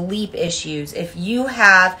sleep issues, if you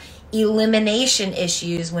have elimination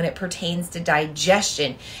issues when it pertains to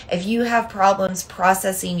digestion, if you have problems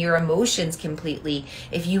processing your emotions completely,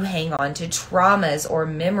 if you hang on to traumas or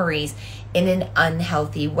memories in an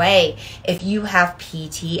unhealthy way, if you have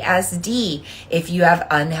PTSD, if you have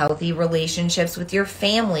unhealthy relationships with your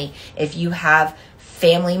family, if you have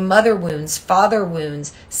family mother wounds, father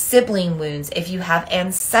wounds, sibling wounds, if you have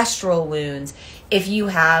ancestral wounds, if you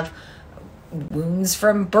have wounds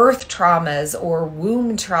from birth traumas or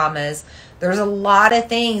womb traumas, there's a lot of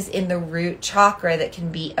things in the root chakra that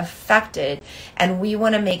can be affected. And we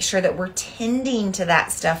want to make sure that we're tending to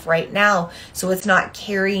that stuff right now so it's not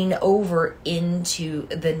carrying over into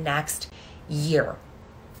the next year.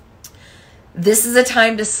 This is a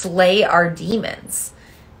time to slay our demons.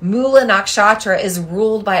 Mula Nakshatra is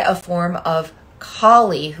ruled by a form of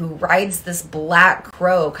Kali, who rides this black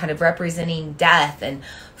crow, kind of representing death and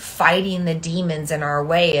fighting the demons in our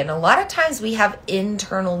way. And a lot of times we have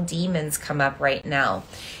internal demons come up right now.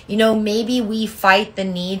 Maybe we fight the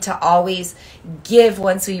need to always give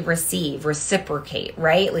once we receive, reciprocate,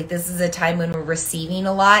 right? Like this is a time when we're receiving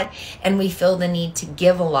a lot and we feel the need to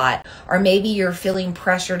give a lot. Or maybe you're feeling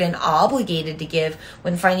pressured and obligated to give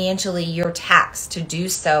when financially you're taxed to do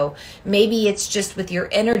so. Maybe it's just with your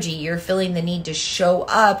energy, you're feeling the need to show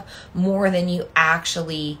up more than you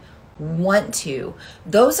actually want to.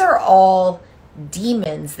 Those are all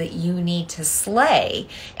demons that you need to slay.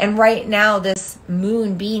 And right now, this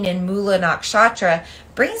moon being in Mula Nakshatra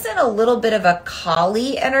brings in a little bit of a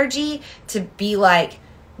Kali energy to be like,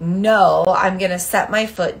 no, I'm going to set my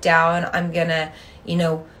foot down. I'm going to,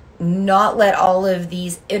 not let all of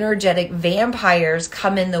these energetic vampires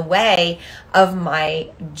come in the way of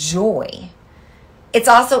my joy. It's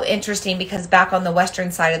also interesting because back on the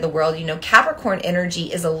Western side of the world, you know, Capricorn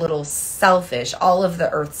energy is a little selfish. All of the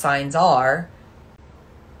earth signs are.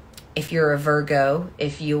 If you're a Virgo,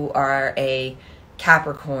 if you are a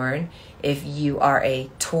Capricorn, if you are a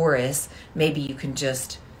Taurus, maybe you can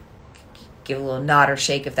just give a little nod or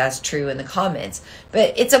shake if that's true in the comments.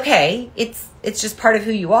 But it's okay. It's just part of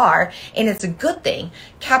who you are, and it's a good thing.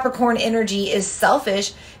 Capricorn energy is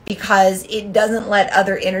selfish because it doesn't let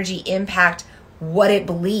other energy impact what it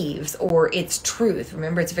believes or its truth.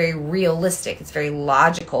 Remember, it's very realistic. It's very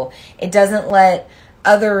logical. It doesn't let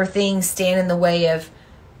other things stand in the way of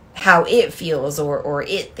how it feels or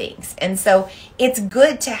it thinks. And so it's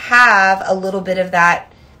good to have a little bit of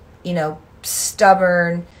that, you know,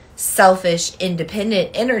 stubborn, selfish,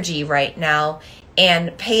 independent energy right now,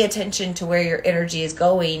 and pay attention to where your energy is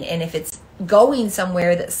going. And if it's going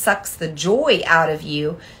somewhere that sucks the joy out of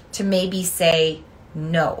you, to maybe say,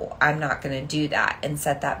 no, I'm not going to do that, and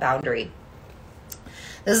set that boundary.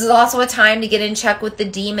 This is also a time to get in check with the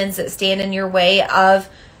demons that stand in your way of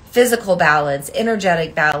physical balance,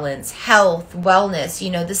 energetic balance, health, wellness.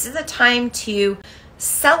 You know, this is a time to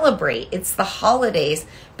celebrate. It's the holidays,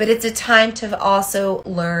 but it's a time to also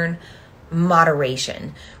learn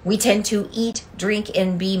moderation. We tend to eat, drink,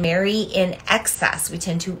 and be merry in excess. We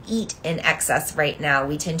tend to eat in excess right now.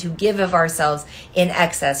 We tend to give of ourselves in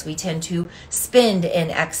excess. We tend to spend in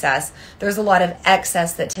excess. There's a lot of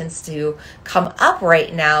excess that tends to come up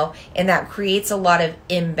right now, and that creates a lot of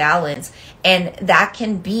imbalance, and that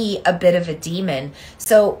can be a bit of a demon.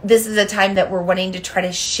 So this is a time that we're wanting to try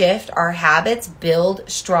to shift our habits, build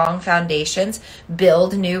strong foundations,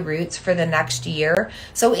 build new roots for the next year.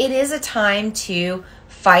 So it is a time to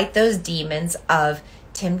fight those demons of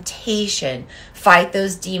temptation, fight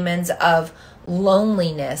those demons of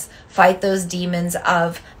loneliness, fight those demons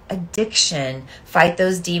of addiction, fight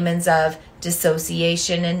those demons of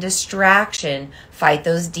dissociation and distraction, fight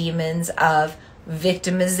those demons of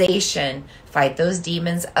victimization, fight those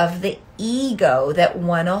demons of the ego that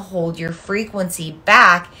want to hold your frequency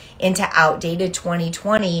back into outdated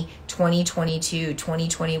 2020, 2022,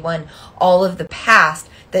 2021, all of the past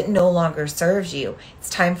that no longer serves you. It's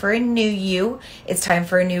time for a new you. It's time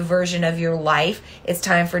for a new version of your life. It's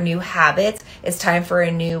time for new habits. It's time for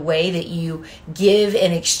a new way that you give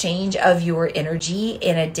in exchange of your energy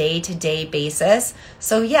in a day-to-day basis.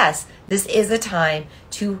 So yes, this is a time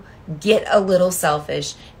to get a little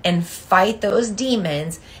selfish and fight those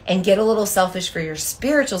demons, and get a little selfish for your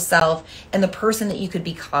spiritual self and the person that you could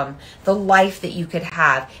become, the life that you could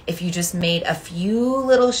have if you just made a few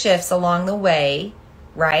little shifts along the way,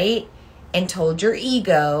 right? And told your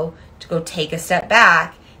ego to go take a step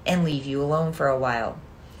back and leave you alone for a while.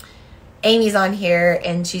 Amy's on here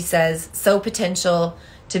and she says, so potential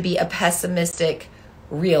to be a pessimistic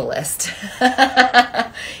realist.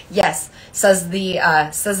 Yes, says the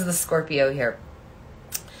Scorpio here.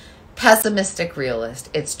 Pessimistic realist.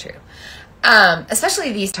 It's true.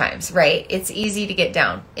 Especially these times, right? It's easy to get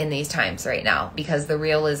down in these times right now because the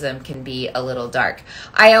realism can be a little dark.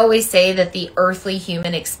 I always say that the earthly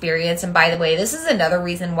human experience, and by the way, this is another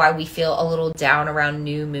reason why we feel a little down around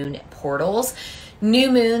new moon portals.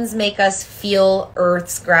 New moons make us feel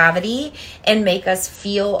Earth's gravity and make us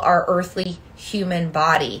feel our earthly human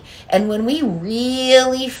body. And when we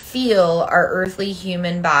really feel our earthly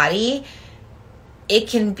human body, it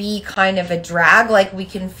can be kind of a drag. Like we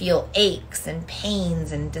can feel aches and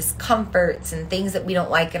pains and discomforts and things that we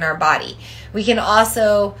don't like in our body. We can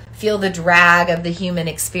also feel the drag of the human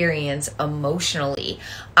experience emotionally.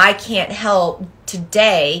 I can't help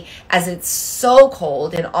today, as it's so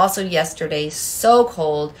cold, and also yesterday, so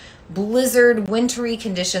cold, blizzard, wintry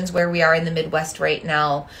conditions where we are in the Midwest right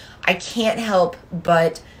now. I can't help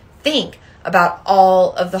but think about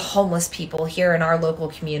all of the homeless people here in our local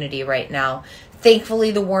community right now. Thankfully,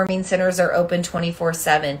 the warming centers are open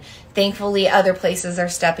 24/7. Thankfully, other places are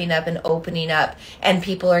stepping up and opening up, and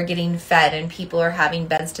people are getting fed, and people are having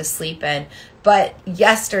beds to sleep in. But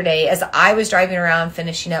yesterday, as I was driving around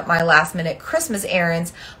finishing up my last minute Christmas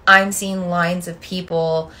errands, I'm seeing lines of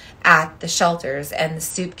people at the shelters and the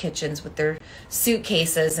soup kitchens with their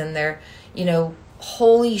suitcases and their,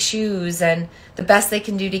 holy shoes and the best they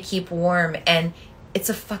can do to keep warm. And it's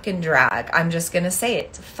a fucking drag. I'm just going to say it.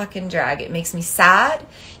 It's a fucking drag. It makes me sad,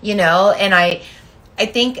 and I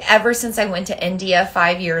think ever since I went to India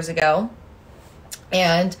 5 years ago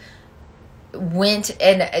and during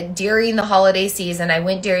the holiday season, I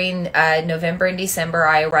went during November and December.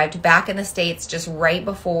 I arrived back in the States just right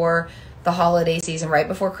before the holiday season, right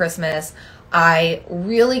before Christmas, I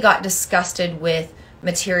really got disgusted with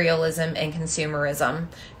materialism and consumerism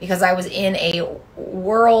because I was in a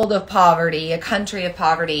world of poverty, a country of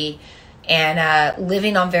poverty, and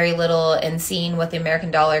living on very little and seeing what the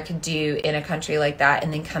American dollar could do in a country like that,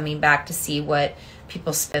 and then coming back to see what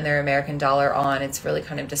people spend their American dollar on. It's really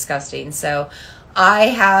kind of disgusting. So I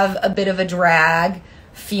have a bit of a drag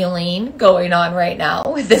feeling going on right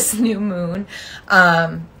now with this new moon,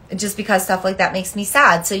 just because stuff like that makes me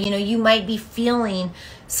sad. So, you might be feeling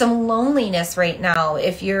some loneliness right now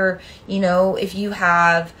if you're, if you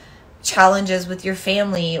have challenges with your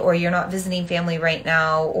family, or you're not visiting family right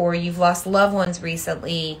now, or you've lost loved ones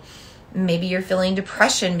recently. Maybe you're feeling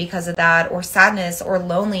depression because of that, or sadness, or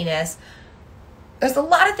loneliness. There's a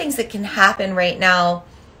lot of things that can happen right now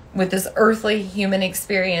with this earthly human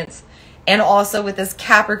experience, and also with this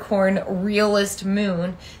Capricorn realist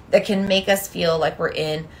moon that can make us feel like we're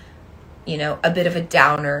in, a bit of a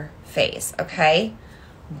downer phase, okay?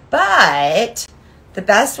 But the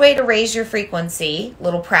best way to raise your frequency,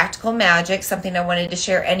 little practical magic, something I wanted to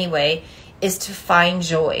share anyway, is to find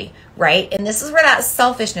joy, right? And this is where that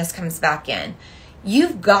selfishness comes back in.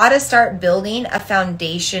 You've got to start building a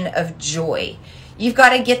foundation of joy. You've got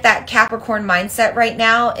to get that Capricorn mindset right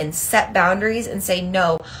now and set boundaries and say,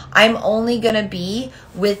 no, I'm only going to be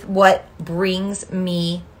with what brings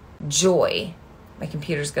me joy. My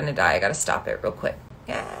computer's going to die. I got to stop it real quick.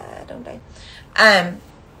 Yeah, don't die.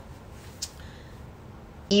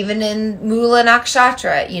 Even in Mula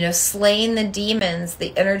Nakshatra, slaying the demons,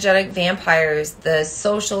 the energetic vampires, the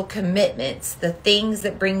social commitments, the things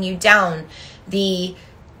that bring you down, the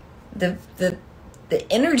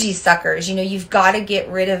energy suckers, you've got to get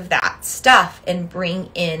rid of that stuff and bring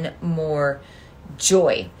in more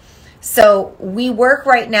joy. So we work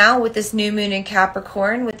right now with this new moon in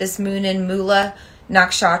Capricorn, with this moon in Mula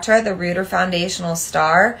Nakshatra, the root or foundational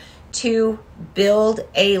star, to build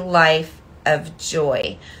a life of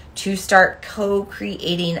joy, to start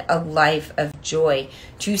co-creating a life of joy,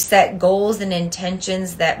 to set goals and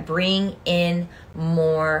intentions that bring in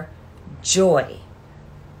more joy.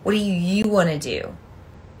 What do you want to do?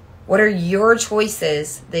 What are your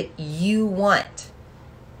choices that you want?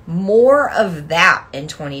 More of that in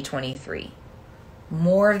 2023.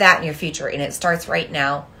 More of that in your future. And it starts right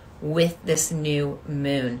now with this new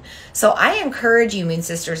moon. So I encourage you, moon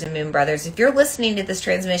sisters and moon brothers, if you're listening to this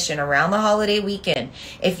transmission around the holiday weekend,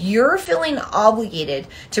 if you're feeling obligated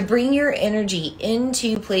to bring your energy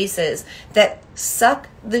into places that suck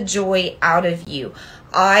the joy out of you,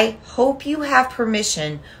 I hope you have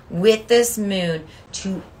permission with this moon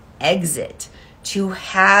to exit, to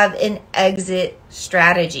have an exit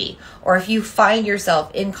strategy. Or if you find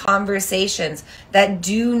yourself in conversations that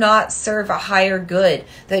do not serve a higher good,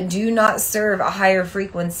 that do not serve a higher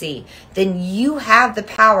frequency, then you have the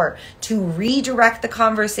power to redirect the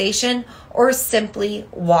conversation or simply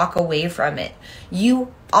walk away from it.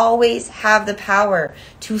 You always have the power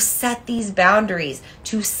to set these boundaries,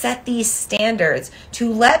 to set these standards,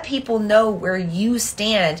 to let people know where you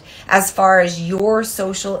stand as far as your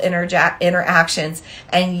social interactions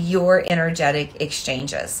and your energetic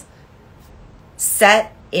exchanges.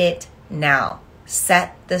 Set it now.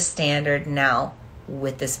 Set the standard now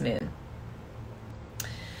with this moon.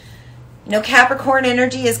 Capricorn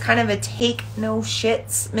energy is kind of a take no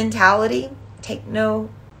shits mentality. Take no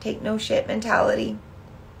shit mentality.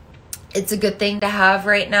 It's a good thing to have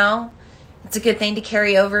right now. It's a good thing to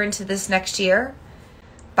carry over into this next year.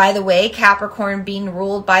 By the way, Capricorn being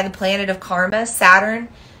ruled by the planet of karma, Saturn,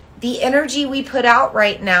 the energy we put out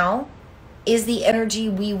right now is the energy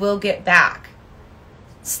we will get back.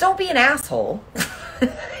 So don't be an asshole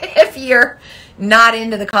if you're not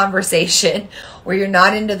into the conversation or you're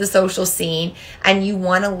not into the social scene and you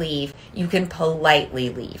want to leave. You can politely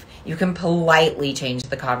leave. You can politely change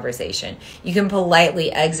the conversation. You can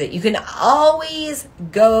politely exit. You can always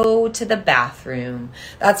go to the bathroom.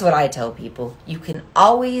 That's what I tell people. You can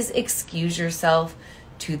always excuse yourself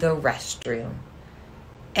to the restroom.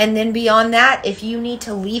 And then beyond that, if you need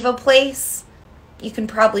to leave a place, you can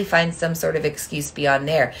probably find some sort of excuse beyond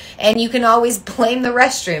there. And you can always blame the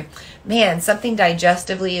restroom. Man, something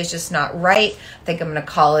digestively is just not right. I think I'm going to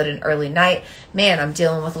call it an early night. Man, I'm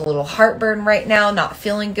dealing with a little heartburn right now, not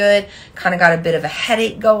feeling good. Kind of got a bit of a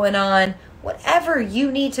headache going on. Whatever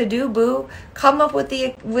you need to do, boo, come up with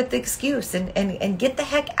the excuse and get the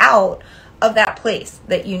heck out of that place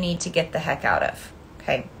that you need to get the heck out of.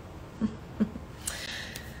 Okay.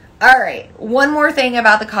 All right, one more thing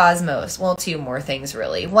about the cosmos. Well, two more things,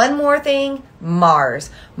 really. One more thing,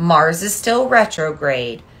 Mars. Mars is still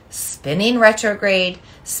retrograde. spinning retrograde,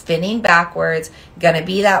 spinning backwards, gonna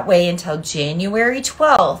be that way until January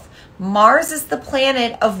 12th. Mars is the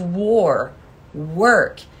planet of war,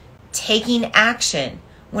 work, taking action.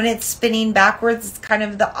 When it's spinning backwards, it's kind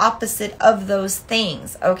of the opposite of those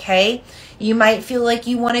things, okay? You might feel like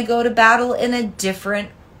you want to go to battle in a different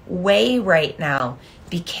way right now.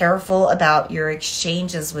 Be careful about your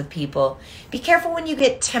exchanges with people. Be careful when you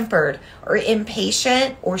get tempered or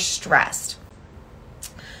impatient or stressed.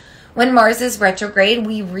 When Mars is retrograde,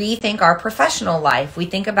 we rethink our professional life. We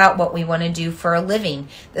think about what we want to do for a living.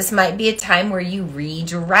 This might be a time where you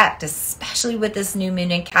redirect, especially with this new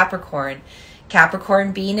moon in Capricorn.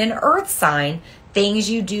 Capricorn being an earth sign, things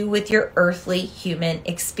you do with your earthly human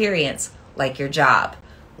experience, like your job,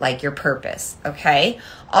 like your purpose, okay?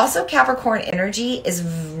 Also, Capricorn energy is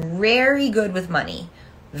very good with money.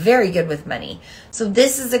 Very good with money. So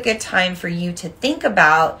this is a good time for you to think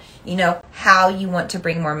about, how you want to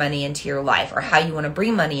bring more money into your life or how you want to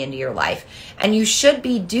bring money into your life. And you should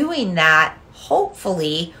be doing that,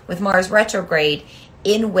 hopefully, with Mars retrograde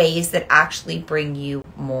in ways that actually bring you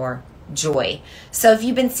more joy. So if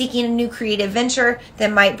you've been seeking a new creative venture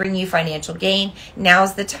that might bring you financial gain,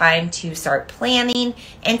 now's the time to start planning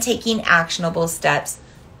and taking actionable steps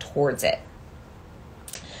towards it.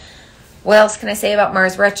 What else can I say about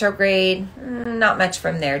Mars retrograde? Not much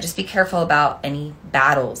from there. Just be careful about any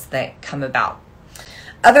battles that come about.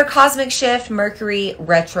 Other cosmic shift, Mercury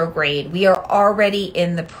retrograde. We are already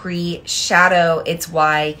in the pre-shadow. It's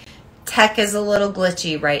why tech is a little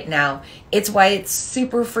glitchy right now. It's why it's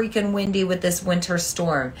super freaking windy with this winter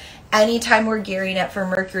storm. Anytime we're gearing up for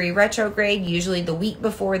Mercury retrograde, usually the week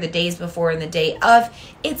before, the days before, and the day of,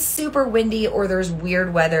 it's super windy or there's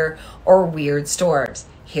weird weather or weird storms.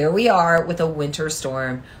 Here we are with a winter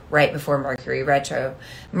storm right before Mercury retro.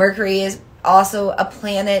 Mercury is also a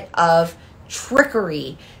planet of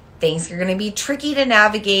trickery. Things are going to be tricky to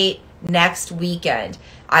navigate next weekend.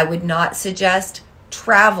 I would not suggest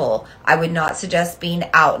travel. I would not suggest being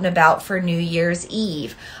out and about for New Year's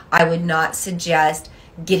Eve. I would not suggest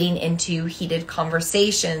getting into heated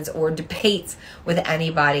conversations or debates with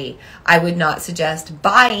anybody. I would not suggest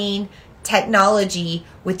buying technology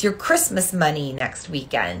with your Christmas money next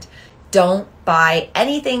weekend. Don't buy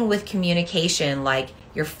anything with communication like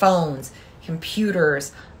your phones,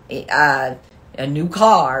 computers, a new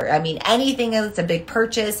car. I mean, anything that's a big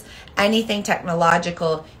purchase, anything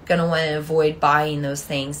technological, you're going to want to avoid buying those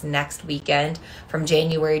things next weekend from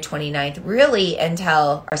January 29th, really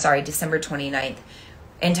December 29th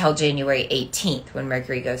until January 18th when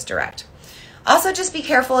Mercury goes direct. Also, just be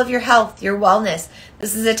careful of your health, your wellness.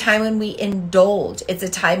 This is a time when we indulge. It's a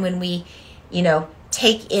time when we,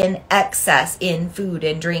 take in excess in food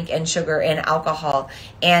and drink and sugar and alcohol.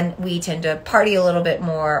 And we tend to party a little bit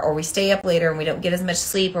more, or we stay up later and we don't get as much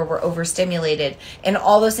sleep, or we're overstimulated. And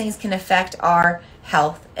all those things can affect our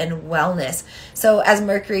health and wellness. So as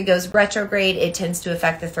Mercury goes retrograde, it tends to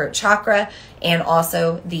affect the throat chakra and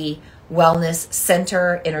also the wellness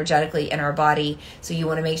center energetically in our body. So you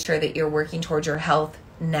want to make sure that you're working towards your health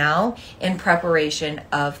now in preparation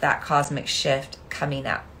of that cosmic shift coming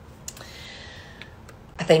up.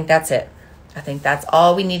 I think that's it. I think that's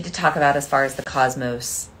all we need to talk about as far as the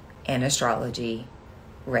cosmos and astrology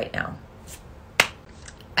right now.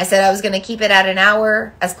 I said I was going to keep it at an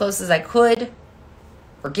hour, as close as I could.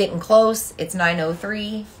 We're getting close. It's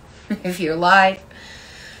 9:03 if you're live.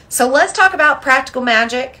 So let's talk about practical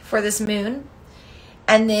magic for this moon.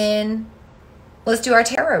 And then let's do our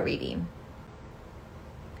tarot reading.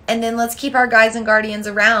 And then let's keep our guides and guardians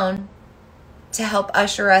around to help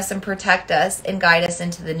usher us and protect us and guide us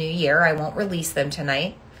into the new year. I won't release them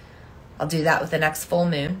tonight. I'll do that with the next full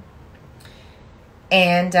moon.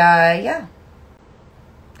 And yeah,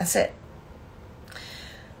 that's it.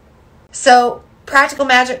 So practical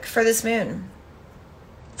magic for this moon.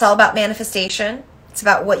 It's all about manifestation. It's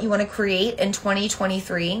about what you want to create in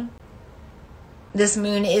 2023. This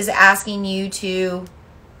moon is asking you to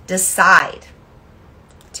decide,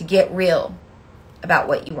 to get real about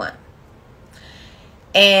what you want.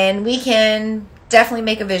 And we can definitely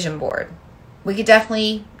make a vision board. We could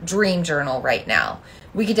definitely dream journal right now.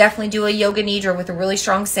 We could definitely do a yoga nidra with a really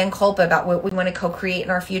strong sankalpa about what we want to co-create in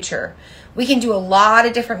our future. We can do a lot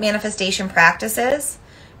of different manifestation practices,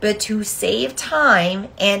 but to save time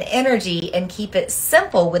and energy and keep it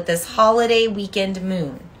simple with this holiday weekend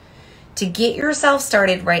moon, to get yourself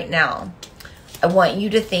started right now, I want you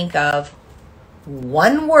to think of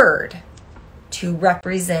one word to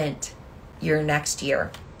represent your next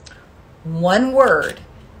year. One word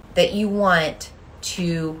that you want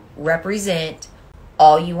to represent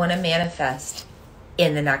all you want to manifest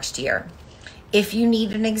in the next year. If you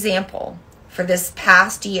need an example for this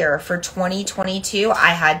past year, for 2022, I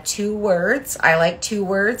had 2 words. I like 2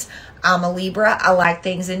 words. I'm a Libra. I like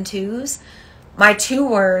things in 2s. My 2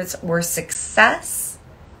 words were success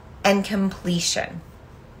and completion.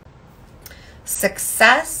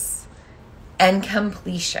 Success and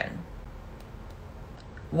completion.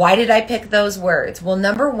 Why did I pick those words? Well,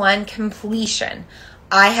 number 1, completion.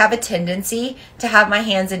 I have a tendency to have my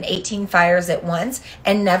hands in 18 fires at once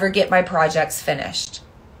and never get my projects finished.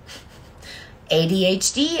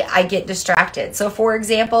 ADHD, I get distracted. So for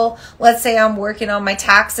example, let's say I'm working on my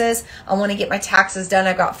taxes. I want to get my taxes done.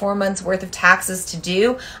 I've got 4 months worth of taxes to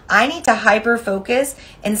do. I need to hyper focus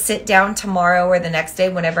and sit down tomorrow or the next day,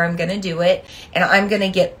 whenever I'm going to do it. And I'm going to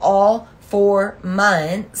get all 4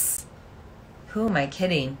 months. Who am I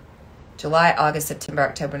kidding? July, August, September,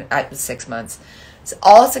 October, 6 months. So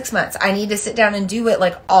all 6 months, I need to sit down and do it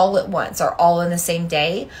like all at once or all in the same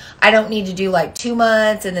day. I don't need to do like 2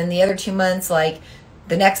 months and then the other 2 months like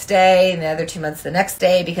the next day and the other 2 months the next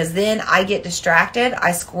day, because then I get distracted.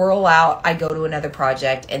 I squirrel out. I go to another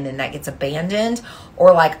project and then that gets abandoned,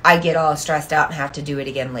 or like I get all stressed out and have to do it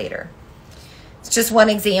again later. It's just one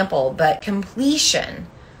example, but completion.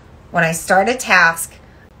 When I start a task,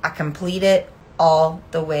 I complete it all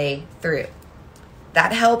the way through.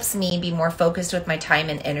 That helps me be more focused with my time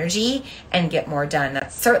and energy and get more done.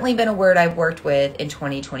 That's certainly been a word I've worked with in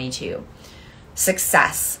 2022.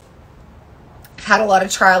 Success. I've had a lot of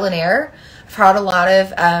trial and error. I've had a lot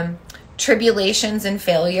of tribulations and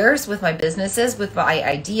failures with my businesses, with my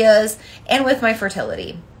ideas, and with my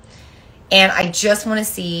fertility. And I just want to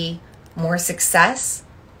see more success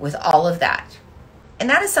with all of that. And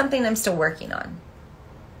that is something I'm still working on.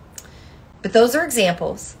 But those are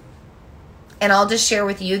examples. And I'll just share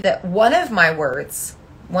with you that one of my words,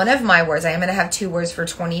 I am going to have 2 words for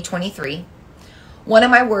 2023. One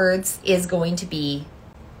of my words is going to be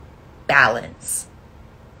balance.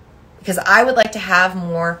 Because I would like to have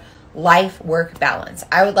more life-work balance.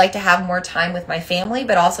 I would like to have more time with my family,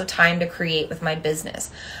 but also time to create with my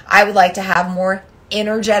business. I would like to have more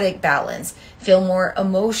energetic balance, feel more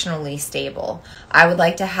emotionally stable. I would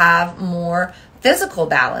like to have more physical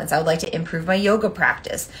balance. I would like to improve my yoga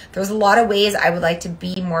practice. There's a lot of ways I would like to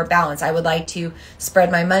be more balanced. I would like to spread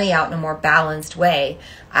my money out in a more balanced way.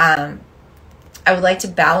 I would like to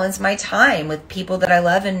balance my time with people that I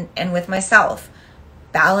love and with myself.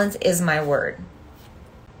 Balance is my word.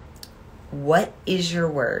 What is your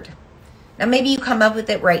word? Now, maybe you come up with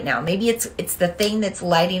it right now. Maybe it's the thing that's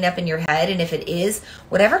lighting up in your head. And if it is,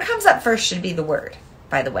 whatever comes up first should be the word,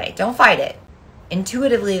 by the way. Don't fight it.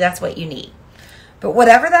 Intuitively, that's what you need. But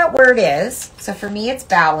whatever that word is, so for me, it's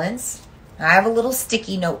balance. I have a little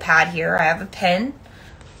sticky notepad here. I have a pen.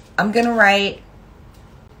 I'm going to write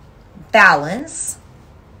balance.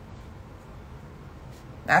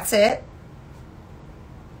 That's it.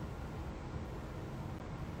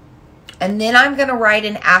 And then I'm going to write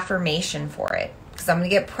an affirmation for it, because I'm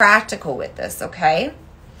going to get practical with this, okay?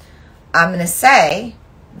 I'm going to say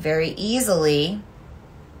very easily,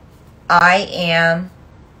 I am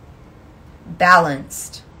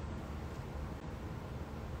balanced.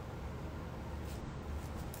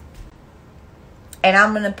 And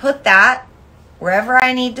I'm going to put that wherever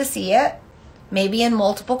I need to see it, maybe in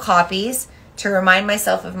multiple copies, to remind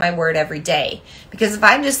myself of my word every day. Because if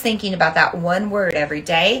I'm just thinking about that one word every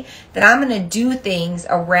day, then I'm going to do things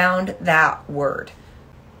around that word,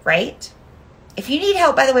 right? If you need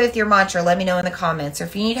help, by the way, with your mantra, let me know in the comments. Or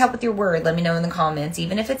if you need help with your word, let me know in the comments,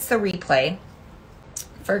 even if it's the replay.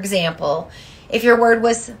 For example, if your word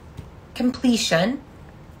was completion,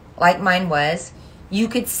 like mine was, you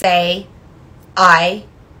could say, I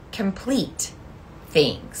complete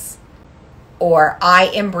things, or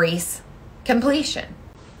I embrace completion.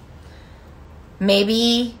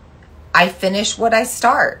 Maybe I finish what I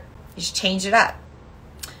start. Just change it up.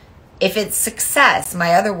 If it's success,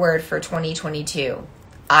 my other word for 2022,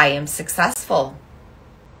 I am successful.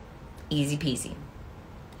 Easy peasy.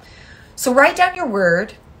 So write down your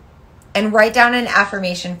word and write down an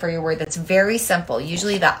affirmation for your word that's very simple.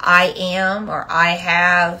 Usually the I am or I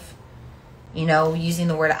have, using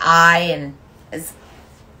the word I and as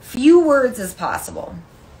few words as possible.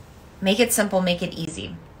 Make it simple, make it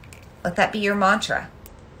easy. Let that be your mantra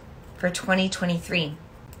for 2023.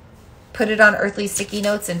 Put it on earthly sticky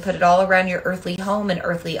notes and put it all around your earthly home and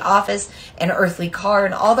earthly office and earthly car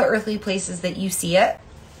and all the earthly places that you see it,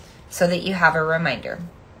 so that you have a reminder.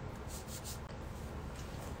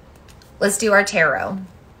 Let's do our tarot.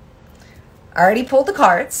 I already pulled the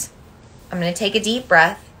cards. I'm going to take a deep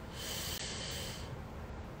breath.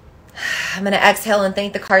 I'm going to exhale and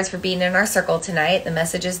thank the cards for being in our circle tonight, the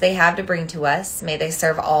messages they have to bring to us. May they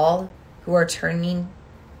serve all who are turning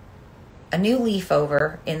a new leaf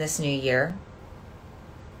over in this new year.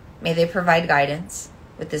 May they provide guidance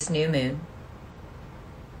with this new moon.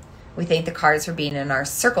 We thank the cards for being in our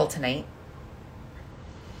circle tonight.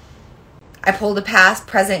 I pulled a past,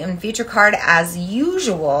 present, and future card as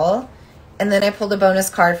usual. And then I pulled a bonus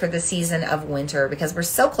card for the season of winter because we're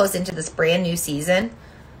so close into this brand new season.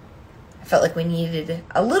 I felt like we needed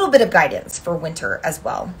a little bit of guidance for winter as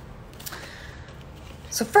well.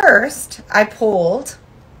 So first, I pulled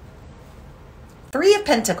 3 of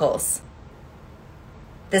Pentacles.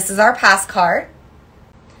 This is our past card.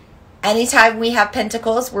 Anytime we have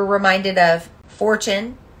Pentacles, we're reminded of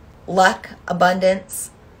fortune, luck,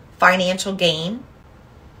 abundance, financial gain.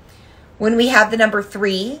 When we have the number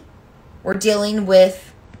 3, we're dealing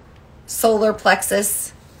with solar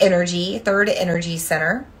plexus energy, third energy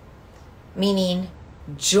center, meaning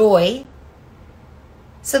joy.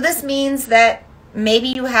 So this means that maybe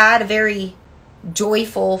you had a very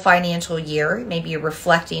joyful financial year. Maybe you're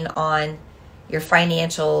reflecting on your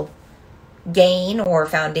financial gain or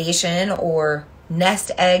foundation or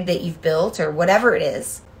nest egg that you've built or whatever it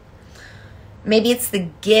is. Maybe it's the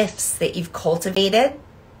gifts that you've cultivated.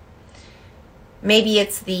 Maybe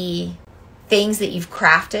it's the things that you've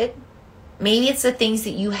crafted. Maybe it's the things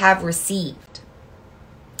that you have received.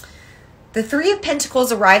 The 3 of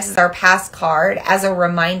Pentacles arrives as our past card as a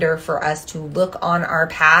reminder for us to look on our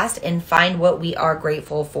past and find what we are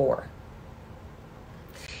grateful for.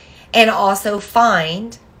 And also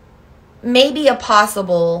find maybe a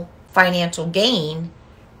possible financial gain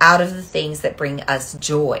out of the things that bring us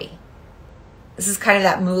joy. This is kind of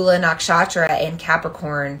that Mula Nakshatra and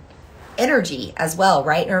Capricorn energy as well,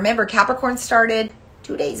 right? And remember, Capricorn started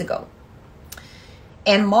 2 days ago.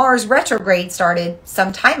 And Mars retrograde started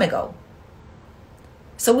some time ago.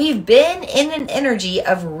 So we've been in an energy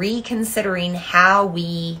of reconsidering how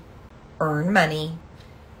we earn money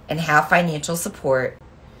and have financial support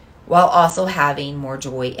while also having more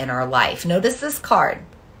joy in our life. Notice this card.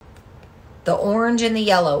 The orange and the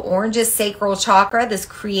yellow. Orange is sacral chakra, this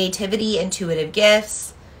creativity, intuitive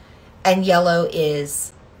gifts. And yellow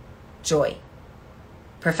is joy,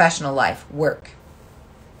 professional life, work.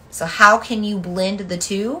 So how can you blend the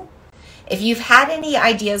two? If you've had any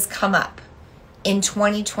ideas come up in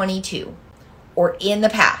 2022 or in the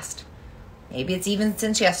past, maybe it's even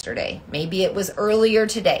since yesterday, maybe it was earlier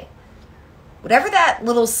today, whatever that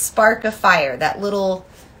little spark of fire, that little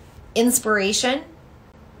inspiration,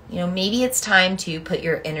 maybe it's time to put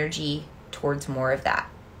your energy towards more of that.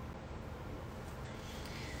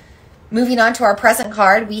 Moving on to our present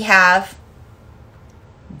card, we have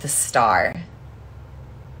the Star.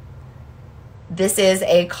 This is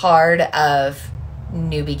a card of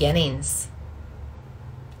new beginnings.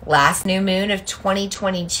 Last new moon of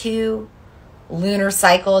 2022, lunar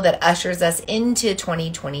cycle that ushers us into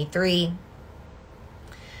 2023.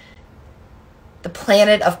 The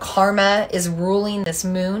planet of karma is ruling this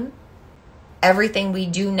moon. Everything we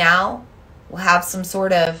do now will have some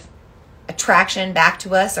sort of attraction back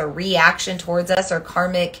to us or reaction towards us or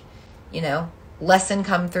karmic, lesson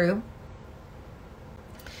come through.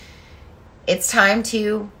 It's time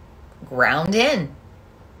to ground in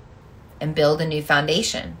and build a new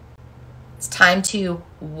foundation. It's time to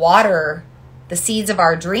water the seeds of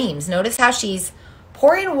our dreams. Notice how she's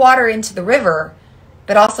pouring water into the river,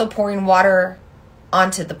 but also pouring water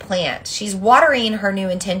onto the plant. She's watering her new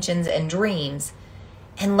intentions and dreams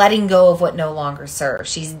and letting go of what no longer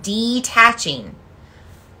serves. She's detaching,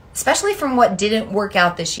 especially from what didn't work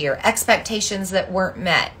out this year, expectations that weren't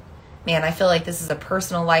met. Man, I feel like this is a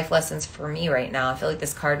personal life lessons for me right now. I feel like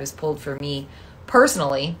this card was pulled for me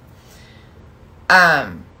personally.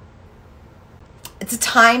 It's a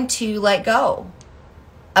time to let go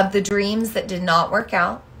of the dreams that did not work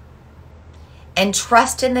out and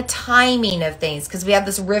trust in the timing of things, because we have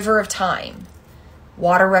this river of time.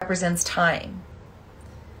 Water represents time.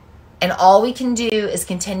 And all we can do is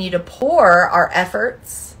continue to pour our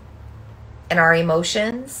efforts and our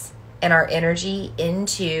emotions and our energy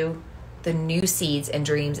into the new seeds and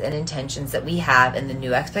dreams and intentions that we have and the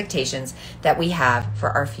new expectations that we have for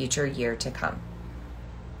our future year to come.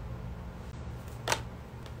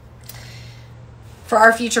 For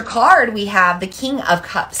our future card, we have the King of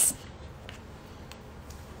Cups.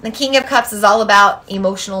 The King of Cups is all about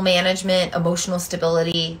emotional management, emotional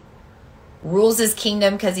stability, rules his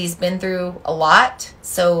kingdom because he's been through a lot.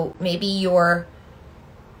 So maybe you're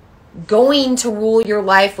going to rule your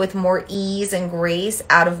life with more ease and grace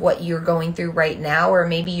out of what you're going through right now, or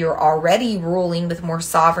maybe you're already ruling with more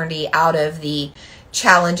sovereignty out of the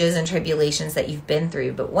challenges and tribulations that you've been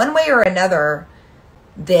through. But one way or another,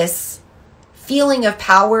 this feeling of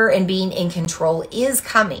power and being in control is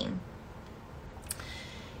coming.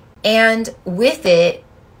 And with it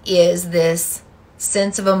is this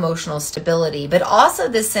sense of emotional stability, but also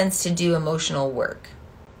this sense to do emotional work.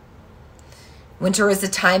 Winter is a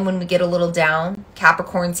time when we get a little down.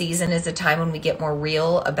 Capricorn season is a time when we get more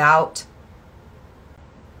real about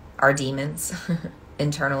our demons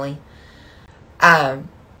internally.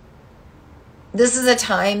 This is a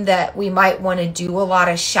time that we might want to do a lot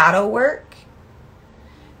of shadow work,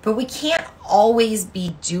 but we can't always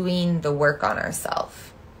be doing the work on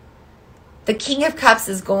ourselves. The King of Cups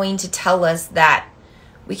is going to tell us that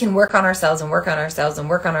we can work on ourselves and work on ourselves and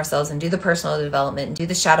work on ourselves and do the personal development and do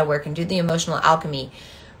the shadow work and do the emotional alchemy.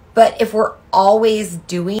 But if we're always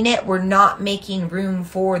doing it, we're not making room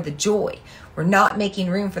for the joy. We're not making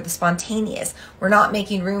room for the spontaneous. We're not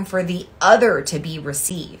making room for the other to be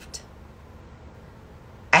received.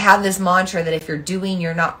 I have this mantra that if you're doing,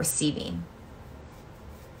 you're not receiving.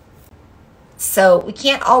 So we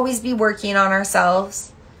can't always be working on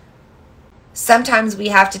ourselves. Sometimes we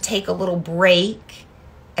have to take a little break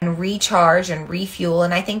and recharge and refuel.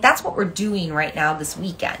 And I think that's what we're doing right now this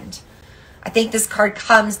weekend. I think this card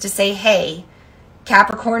comes to say, hey,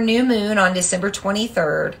 Capricorn new moon on December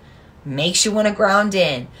 23rd makes you want to ground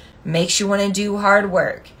in, makes you want to do hard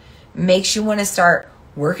work, makes you want to start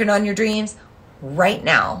working on your dreams right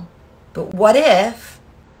now. But what if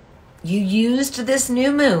you used this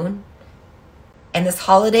new moon and this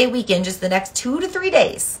holiday weekend, just the next 2 to 3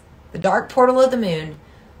 days, the dark portal of the moon,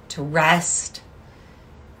 to rest,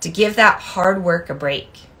 to give that hard work a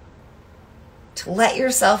break, to let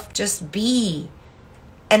yourself just be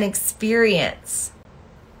and experience,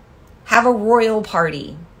 have a royal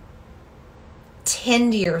party,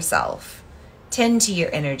 tend to yourself, tend to your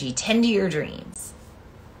energy, tend to your dreams,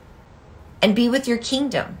 and be with your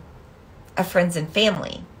kingdom of friends and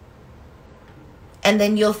family. And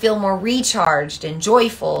then you'll feel more recharged and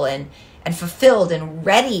joyful and fulfilled and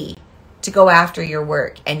ready to go after your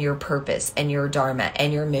work and your purpose and your dharma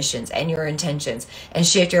and your missions and your intentions and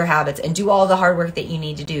shift your habits and do all the hard work that you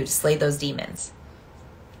need to do to slay those demons.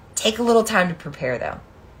 Take a little time to prepare though.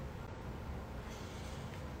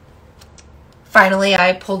 Finally,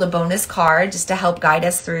 I pulled a bonus card just to help guide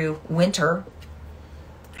us through winter.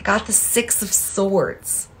 I got the 6 of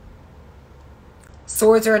Swords.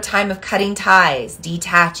 Swords are a time of cutting ties,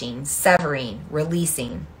 detaching, severing,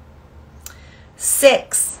 releasing.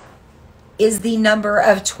 6 is the number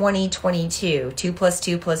of 2022. 2 plus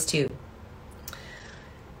 2 plus 2.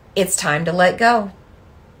 It's time to let go.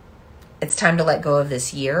 It's time to let go of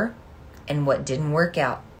this year and what didn't work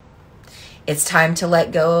out. It's time to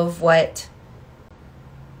let go of what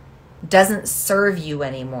doesn't serve you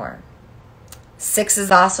anymore. 6 is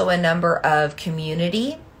also a number of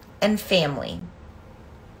community and family.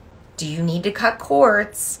 Do you need to cut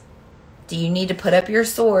cords? Do you need to put up your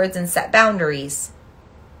swords and set boundaries?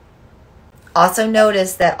 Also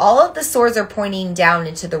notice that all of the swords are pointing down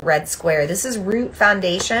into the red square. This is root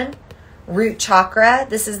foundation, root chakra.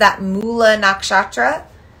 This is that Mula Nakshatra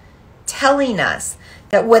telling us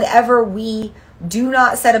that whatever we do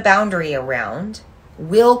not set a boundary around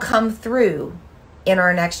will come through in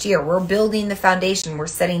our next year. We're building the foundation. We're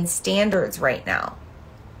setting standards right now.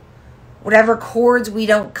 Whatever cords we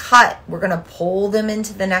don't cut, we're going to pull them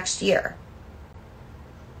into the next year.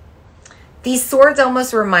 These swords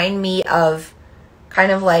almost remind me of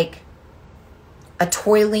kind of like a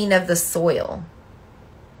toiling of the soil.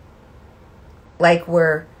 Like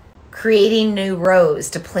we're creating new rows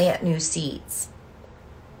to plant new seeds.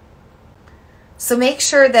 So make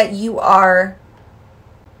sure that you are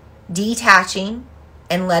detaching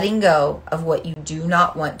and letting go of what you do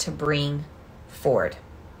not want to bring forward.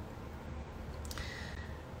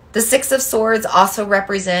 The 6 of Swords also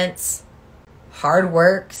represents hard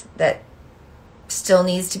work that still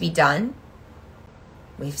needs to be done.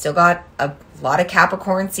 We've still got a lot of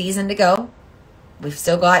Capricorn season to go. We've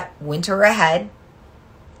still got winter ahead.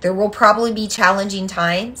 There will probably be challenging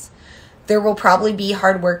times. There will probably be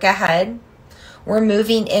hard work ahead. We're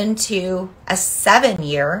moving into a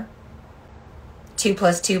 7-year, 2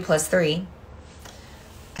 plus 2 plus 3.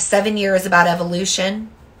 A 7-year is about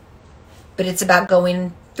evolution, but it's about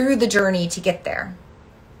going through the journey to get there.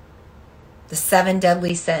 The 7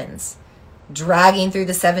 deadly sins, dragging through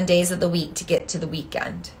the 7 days of the week to get to the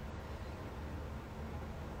weekend.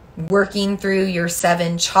 Working through your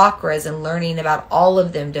 7 chakras and learning about all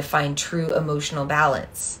of them to find true emotional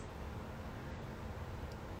balance.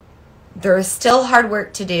 There is still hard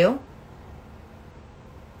work to do.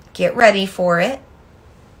 Get ready for it.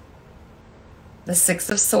 The Six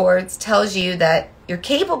of Swords tells you that you're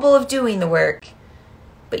capable of doing the work,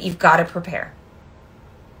 but you've got to prepare.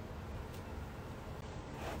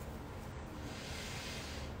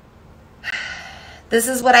 This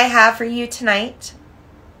is what I have for you tonight.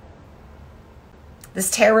 This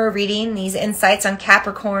tarot reading, these insights on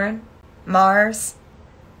Capricorn, Mars,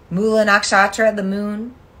 Mula Nakshatra, the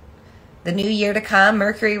moon, the new year to come,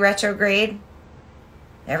 Mercury retrograde,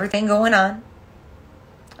 everything going on.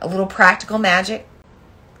 A little practical magic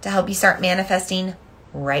to help you start manifesting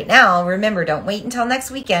right now. Remember, don't wait until next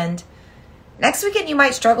weekend. Next weekend you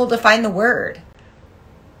might struggle to find the word.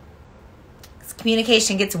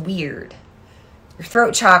 Communication gets weird. Your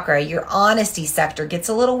throat chakra, your honesty sector gets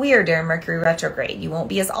a little weird during Mercury retrograde. You won't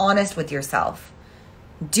be as honest with yourself.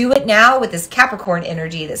 Do it now with this Capricorn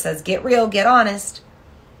energy that says get real, get honest.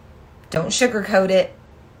 Don't sugarcoat it.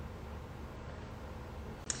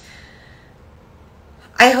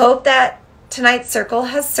 I hope that tonight's circle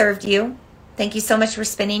has served you. Thank you so much for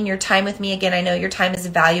spending your time with me. Again, I know your time is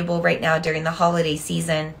valuable right now during the holiday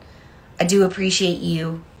season. I do appreciate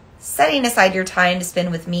you setting aside your time to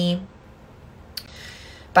spend with me.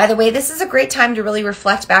 By the way, this is a great time to really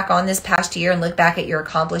reflect back on this past year and look back at your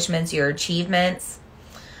accomplishments, your achievements.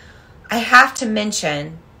 I have to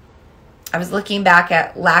mention, I was looking back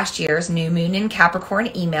at last year's New Moon in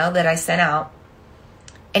Capricorn email that I sent out,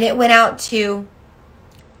 and it went out to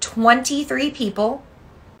 23 people.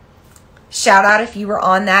 Shout out if you were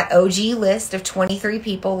on that OG list of 23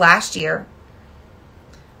 people last year.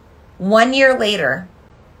 1 year later,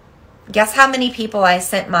 guess how many people I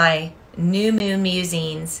sent my New Moon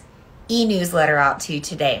Musings e-newsletter out to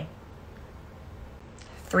today?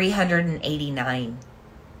 389.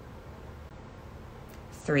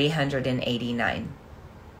 389.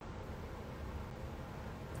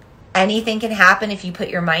 Anything can happen if you put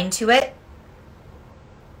your mind to it.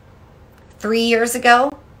 3 years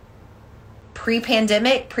ago,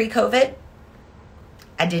 pre-pandemic, pre-COVID,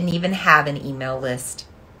 I didn't even have an email list.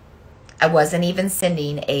 I wasn't even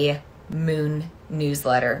sending a moon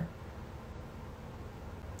newsletter.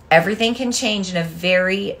 Everything can change in a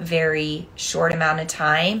very, very short amount of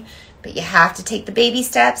time, but you have to take the baby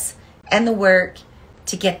steps and the work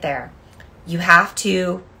to get there. You have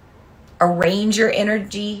to arrange your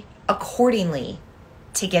energy accordingly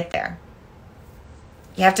to get there.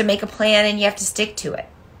 You have to make a plan and you have to stick to it.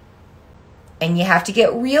 And you have to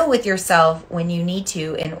get real with yourself when you need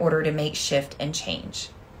to in order to make shift and change.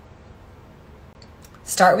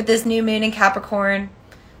 Start with this new moon in Capricorn.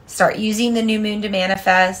 Start using the new moon to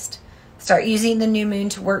manifest. Start using the new moon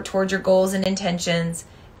to work towards your goals and intentions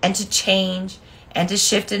and to change and to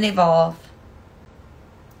shift and evolve.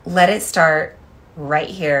 Let it start right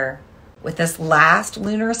here with this last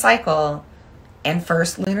lunar cycle and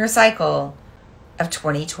first lunar cycle of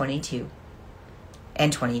 2022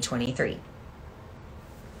 and 2023.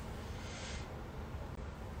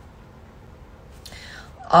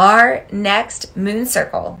 Our next moon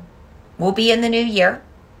circle will be in the new year.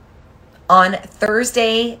 On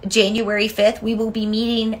Thursday, January 5th, we will be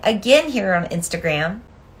meeting again here on Instagram.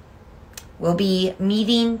 We'll be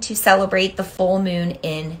meeting to celebrate the full moon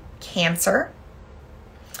in Cancer.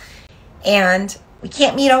 And we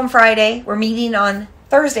can't meet on Friday. We're meeting on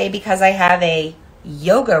Thursday because I have a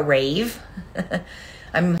yoga rave.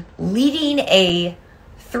 I'm leading a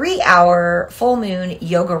 3-hour full moon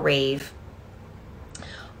yoga rave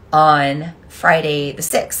on Friday the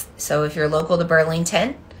 6th. So if you're local to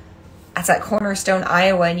Burlington, that's at Cornerstone,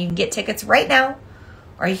 Iowa, and you can get tickets right now,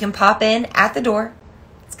 or you can pop in at the door.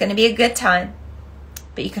 It's going to be a good time.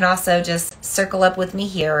 But you can also just circle up with me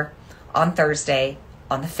here on Thursday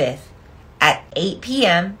on the 5th at 8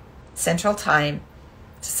 p.m. Central Time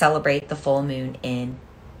to celebrate the full moon in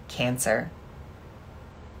Cancer.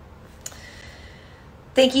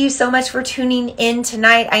 Thank you so much for tuning in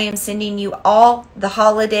tonight. I am sending you all the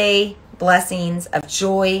holiday blessings of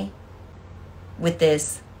joy with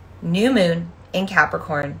this new moon in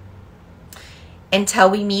Capricorn. Until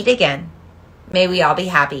we meet again, may we all be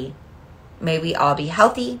happy. May we all be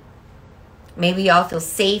healthy. May we all feel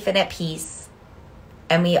safe and at peace.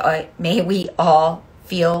 And may we all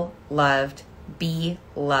feel loved, be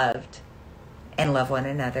loved, and love one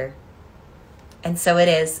another. And so it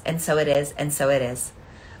is, and so it is, and so it is.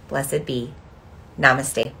 Blessed be.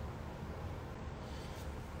 Namaste.